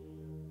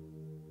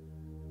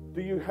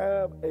 Do you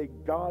have a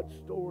God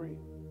story?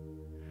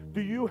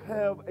 Do you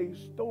have a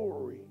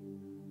story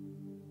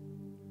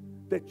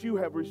that you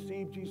have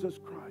received Jesus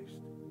Christ?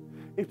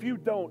 If you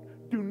don't,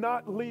 do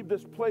not leave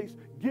this place.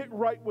 Get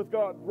right with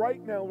God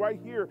right now, right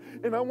here.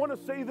 And I want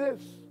to say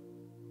this.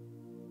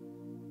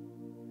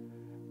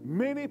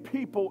 Many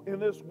people in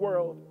this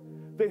world,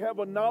 they have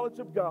a knowledge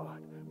of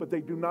God, but they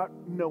do not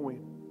know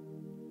him.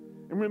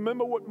 And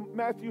remember what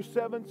Matthew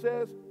 7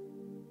 says?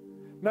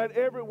 Not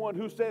everyone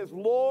who says,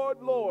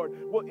 Lord, Lord,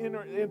 will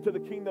enter into the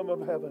kingdom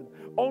of heaven.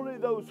 Only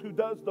those who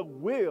does the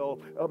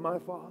will of my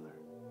Father.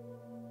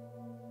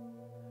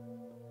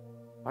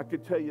 I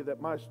could tell you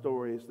that my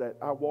story is that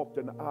I walked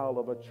in the aisle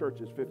of a church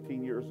as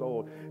 15 years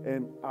old,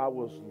 and I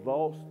was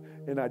lost,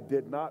 and I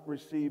did not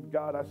receive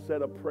God. I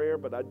said a prayer,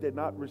 but I did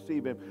not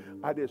receive him.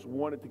 I just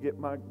wanted to get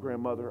my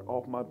grandmother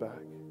off my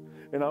back,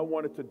 and I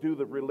wanted to do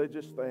the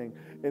religious thing,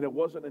 and it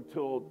wasn't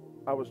until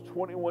I was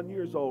 21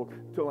 years old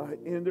till I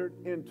entered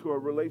into a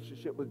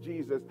relationship with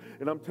Jesus.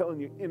 And I'm telling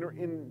you, enter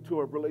into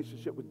a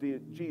relationship with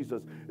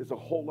Jesus is a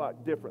whole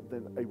lot different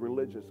than a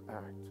religious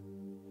act.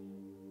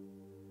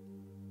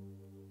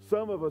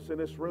 Some of us in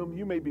this room,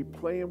 you may be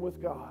playing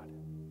with God.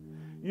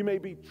 You may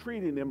be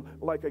treating him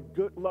like a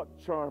good luck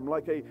charm,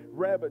 like a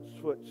rabbit's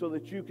foot, so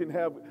that you can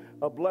have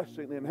a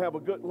blessing and have a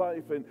good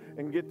life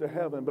and get to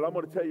heaven. But I'm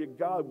going to tell you,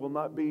 God will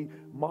not be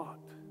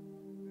mocked.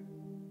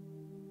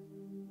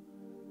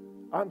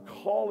 I'm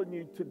calling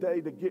you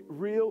today to get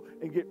real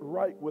and get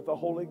right with the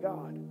Holy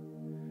God.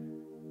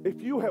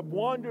 If you have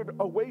wandered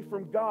away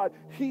from God,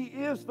 He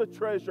is the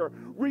treasure.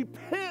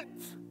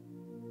 Repent.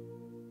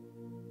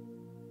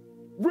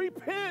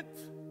 Repent.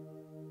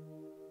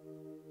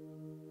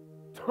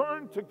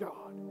 Turn to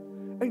God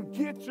and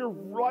get your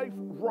life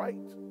right.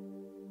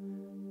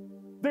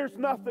 There's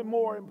nothing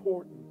more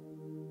important.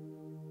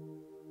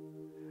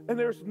 And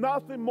there's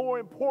nothing more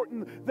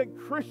important than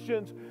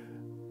Christians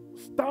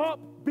stop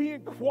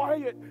being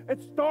quiet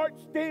and start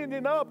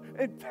standing up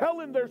and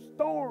telling their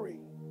story.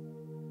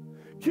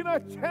 Can I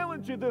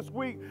challenge you this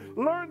week?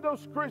 Learn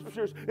those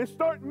scriptures and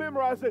start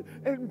memorizing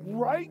and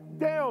write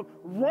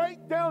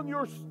down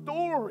your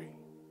story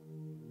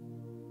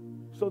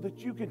so that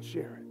you can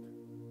share it.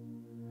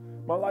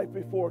 My life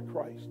before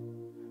Christ,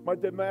 my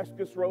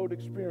Damascus Road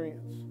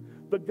experience,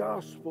 the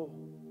gospel,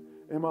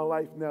 and my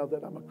life now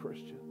that I'm a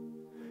Christian.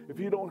 If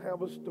you don't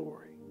have a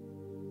story,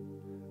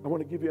 I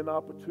want to give you an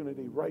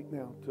opportunity right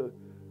now to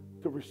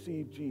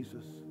receive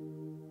Jesus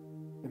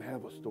and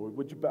have a story.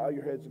 Would you bow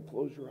your heads and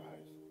close your eyes?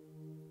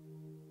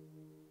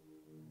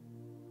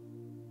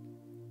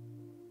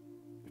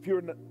 If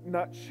you're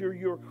not sure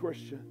you're a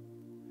Christian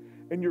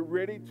and you're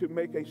ready to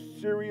make a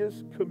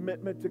serious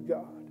commitment to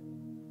God,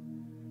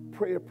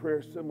 pray a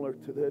prayer similar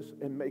to this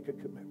and make a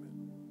commitment.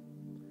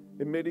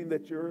 Admitting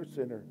that you're a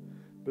sinner,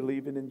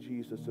 believing in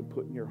Jesus and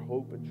putting your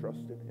hope and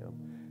trust in Him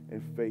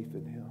and faith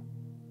in Him.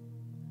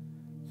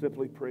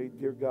 Simply pray,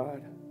 dear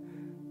God,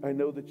 I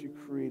know that you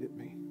created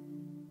me.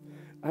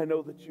 I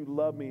know that you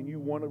love me and you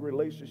want a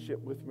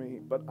relationship with me,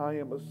 but I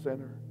am a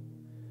sinner.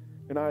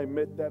 And I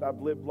admit that I've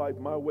lived life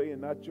my way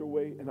and not your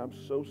way, and I'm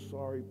so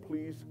sorry.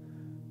 Please,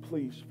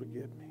 please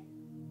forgive me.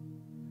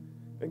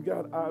 And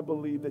God, I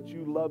believe that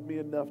you love me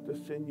enough to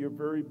send your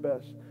very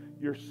best,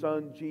 your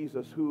Son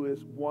Jesus, who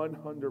is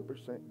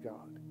 100%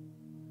 God,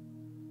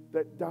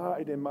 that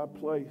died in my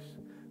place.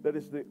 That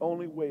is the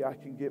only way I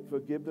can get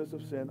forgiveness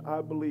of sin.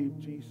 I believe,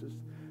 Jesus,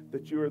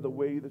 that you are the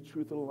way, the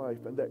truth, and the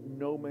life, and that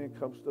no man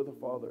comes to the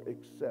Father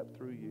except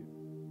through you.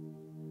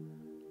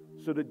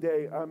 So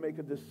today, I make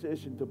a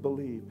decision to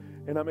believe,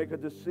 and I make a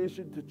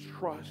decision to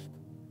trust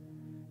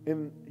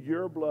in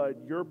your blood,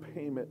 your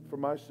payment for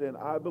my sin.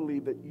 I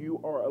believe that you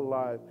are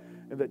alive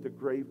and that the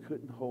grave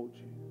couldn't hold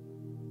you.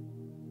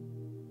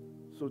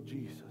 So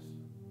Jesus,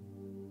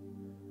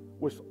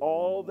 with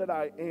all that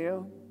I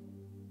am,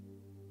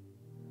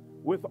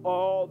 with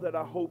all that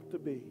I hope to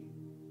be,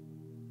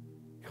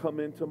 come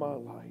into my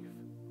life.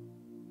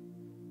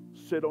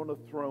 Sit on a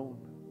throne.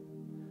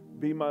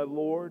 Be my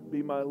Lord,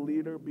 be my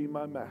leader, be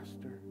my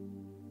master.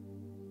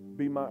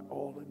 Be my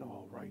all in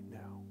all right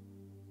now.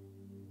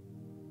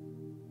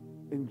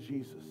 In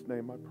Jesus'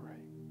 name I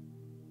pray.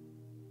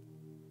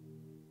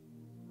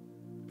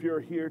 If you're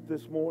here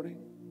this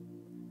morning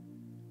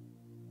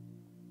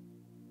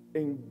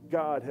and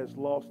God has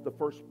lost the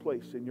first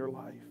place in your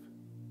life,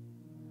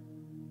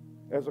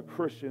 as a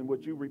Christian,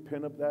 would you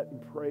repent of that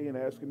and pray and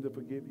ask Him to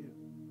forgive you?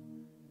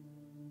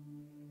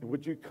 And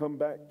would you come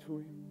back to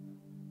Him?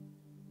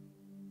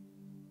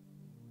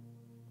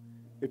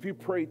 If you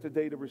prayed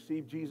today to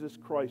receive Jesus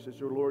Christ as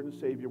your Lord and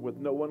Savior with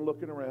no one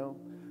looking around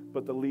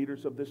but the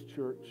leaders of this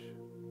church,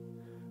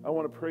 I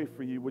want to pray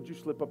for you. Would you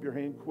slip up your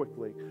hand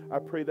quickly? I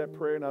prayed that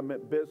prayer and I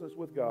meant business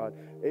with God.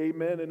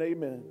 Amen and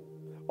amen.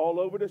 All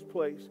over this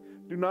place.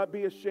 Do not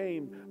be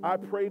ashamed. I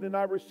prayed and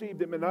I received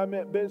Him and I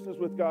meant business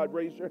with God.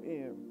 Raise your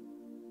hand.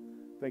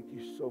 Thank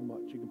you so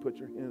much. You can put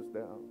your hands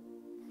down.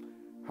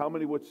 How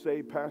many would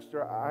say,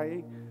 Pastor,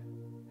 I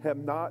have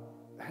not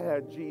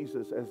had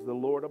Jesus as the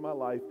Lord of my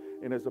life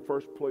and as the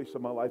first place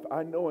of my life?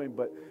 I know Him,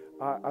 but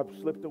I've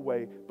slipped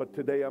away. But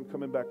today I'm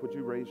coming back. Would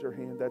you raise your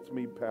hand? That's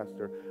me,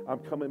 Pastor. I'm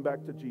coming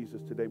back to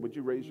Jesus today. Would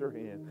you raise your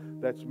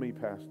hand? That's me,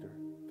 Pastor.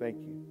 Thank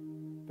you.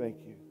 Thank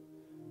you.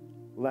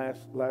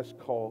 Last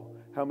call.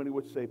 How many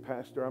would say,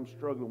 Pastor, I'm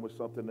struggling with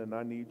something and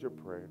I need your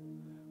prayer?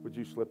 Would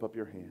you slip up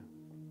your hand?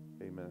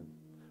 Amen.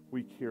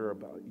 We care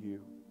about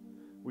you.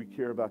 We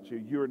care about you.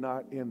 You're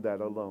not in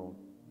that alone.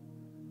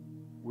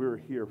 We're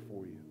here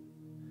for you.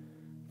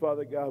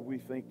 Father God, we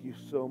thank you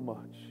so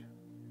much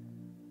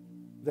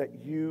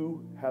that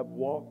you have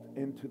walked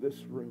into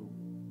this room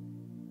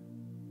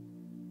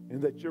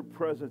and that your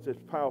presence is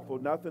powerful.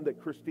 Nothing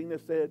that Christina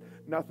said,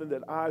 nothing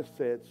that I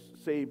said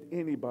saved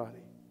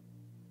anybody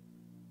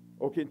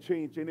or can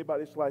change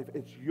anybody's life.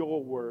 It's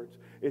your words.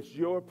 It's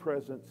your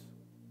presence.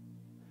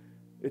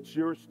 It's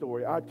your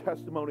story. Our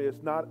testimony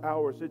is not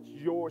ours. It's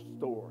your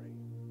story.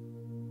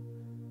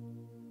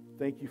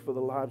 Thank you for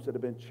the lives that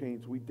have been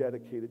changed. We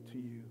dedicate it to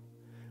you.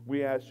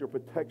 We ask your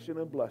protection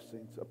and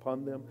blessings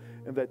upon them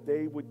and that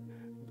they would,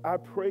 I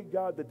pray,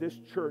 God, that this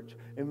church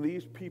and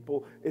these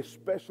people,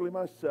 especially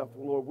myself,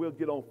 Lord, will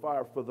get on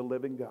fire for the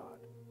living God.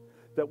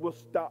 That we'll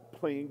stop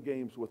playing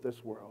games with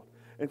this world.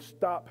 and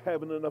stop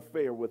having an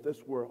affair with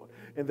this world,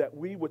 and that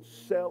we would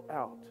sell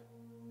out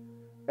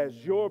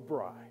as your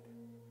bride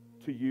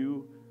to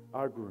you,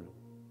 our groom.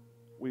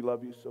 We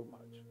love you so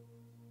much.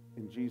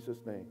 In Jesus'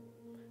 name,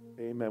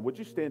 amen. Would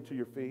you stand to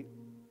your feet?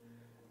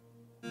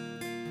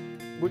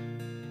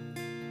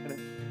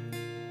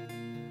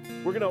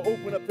 We're going to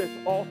open up this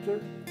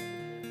altar.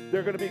 There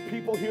are going to be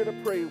people here to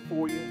pray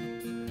for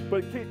you.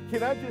 But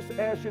can I just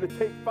ask you to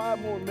take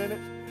 5 more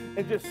minutes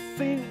and just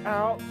sing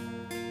out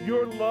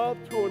your love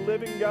to a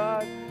living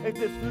God, and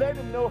just let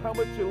him know how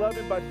much you love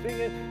him by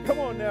singing. Come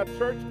on now,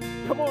 church.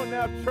 Come on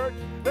now, church.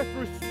 Let's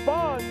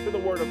respond to the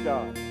word of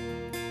God.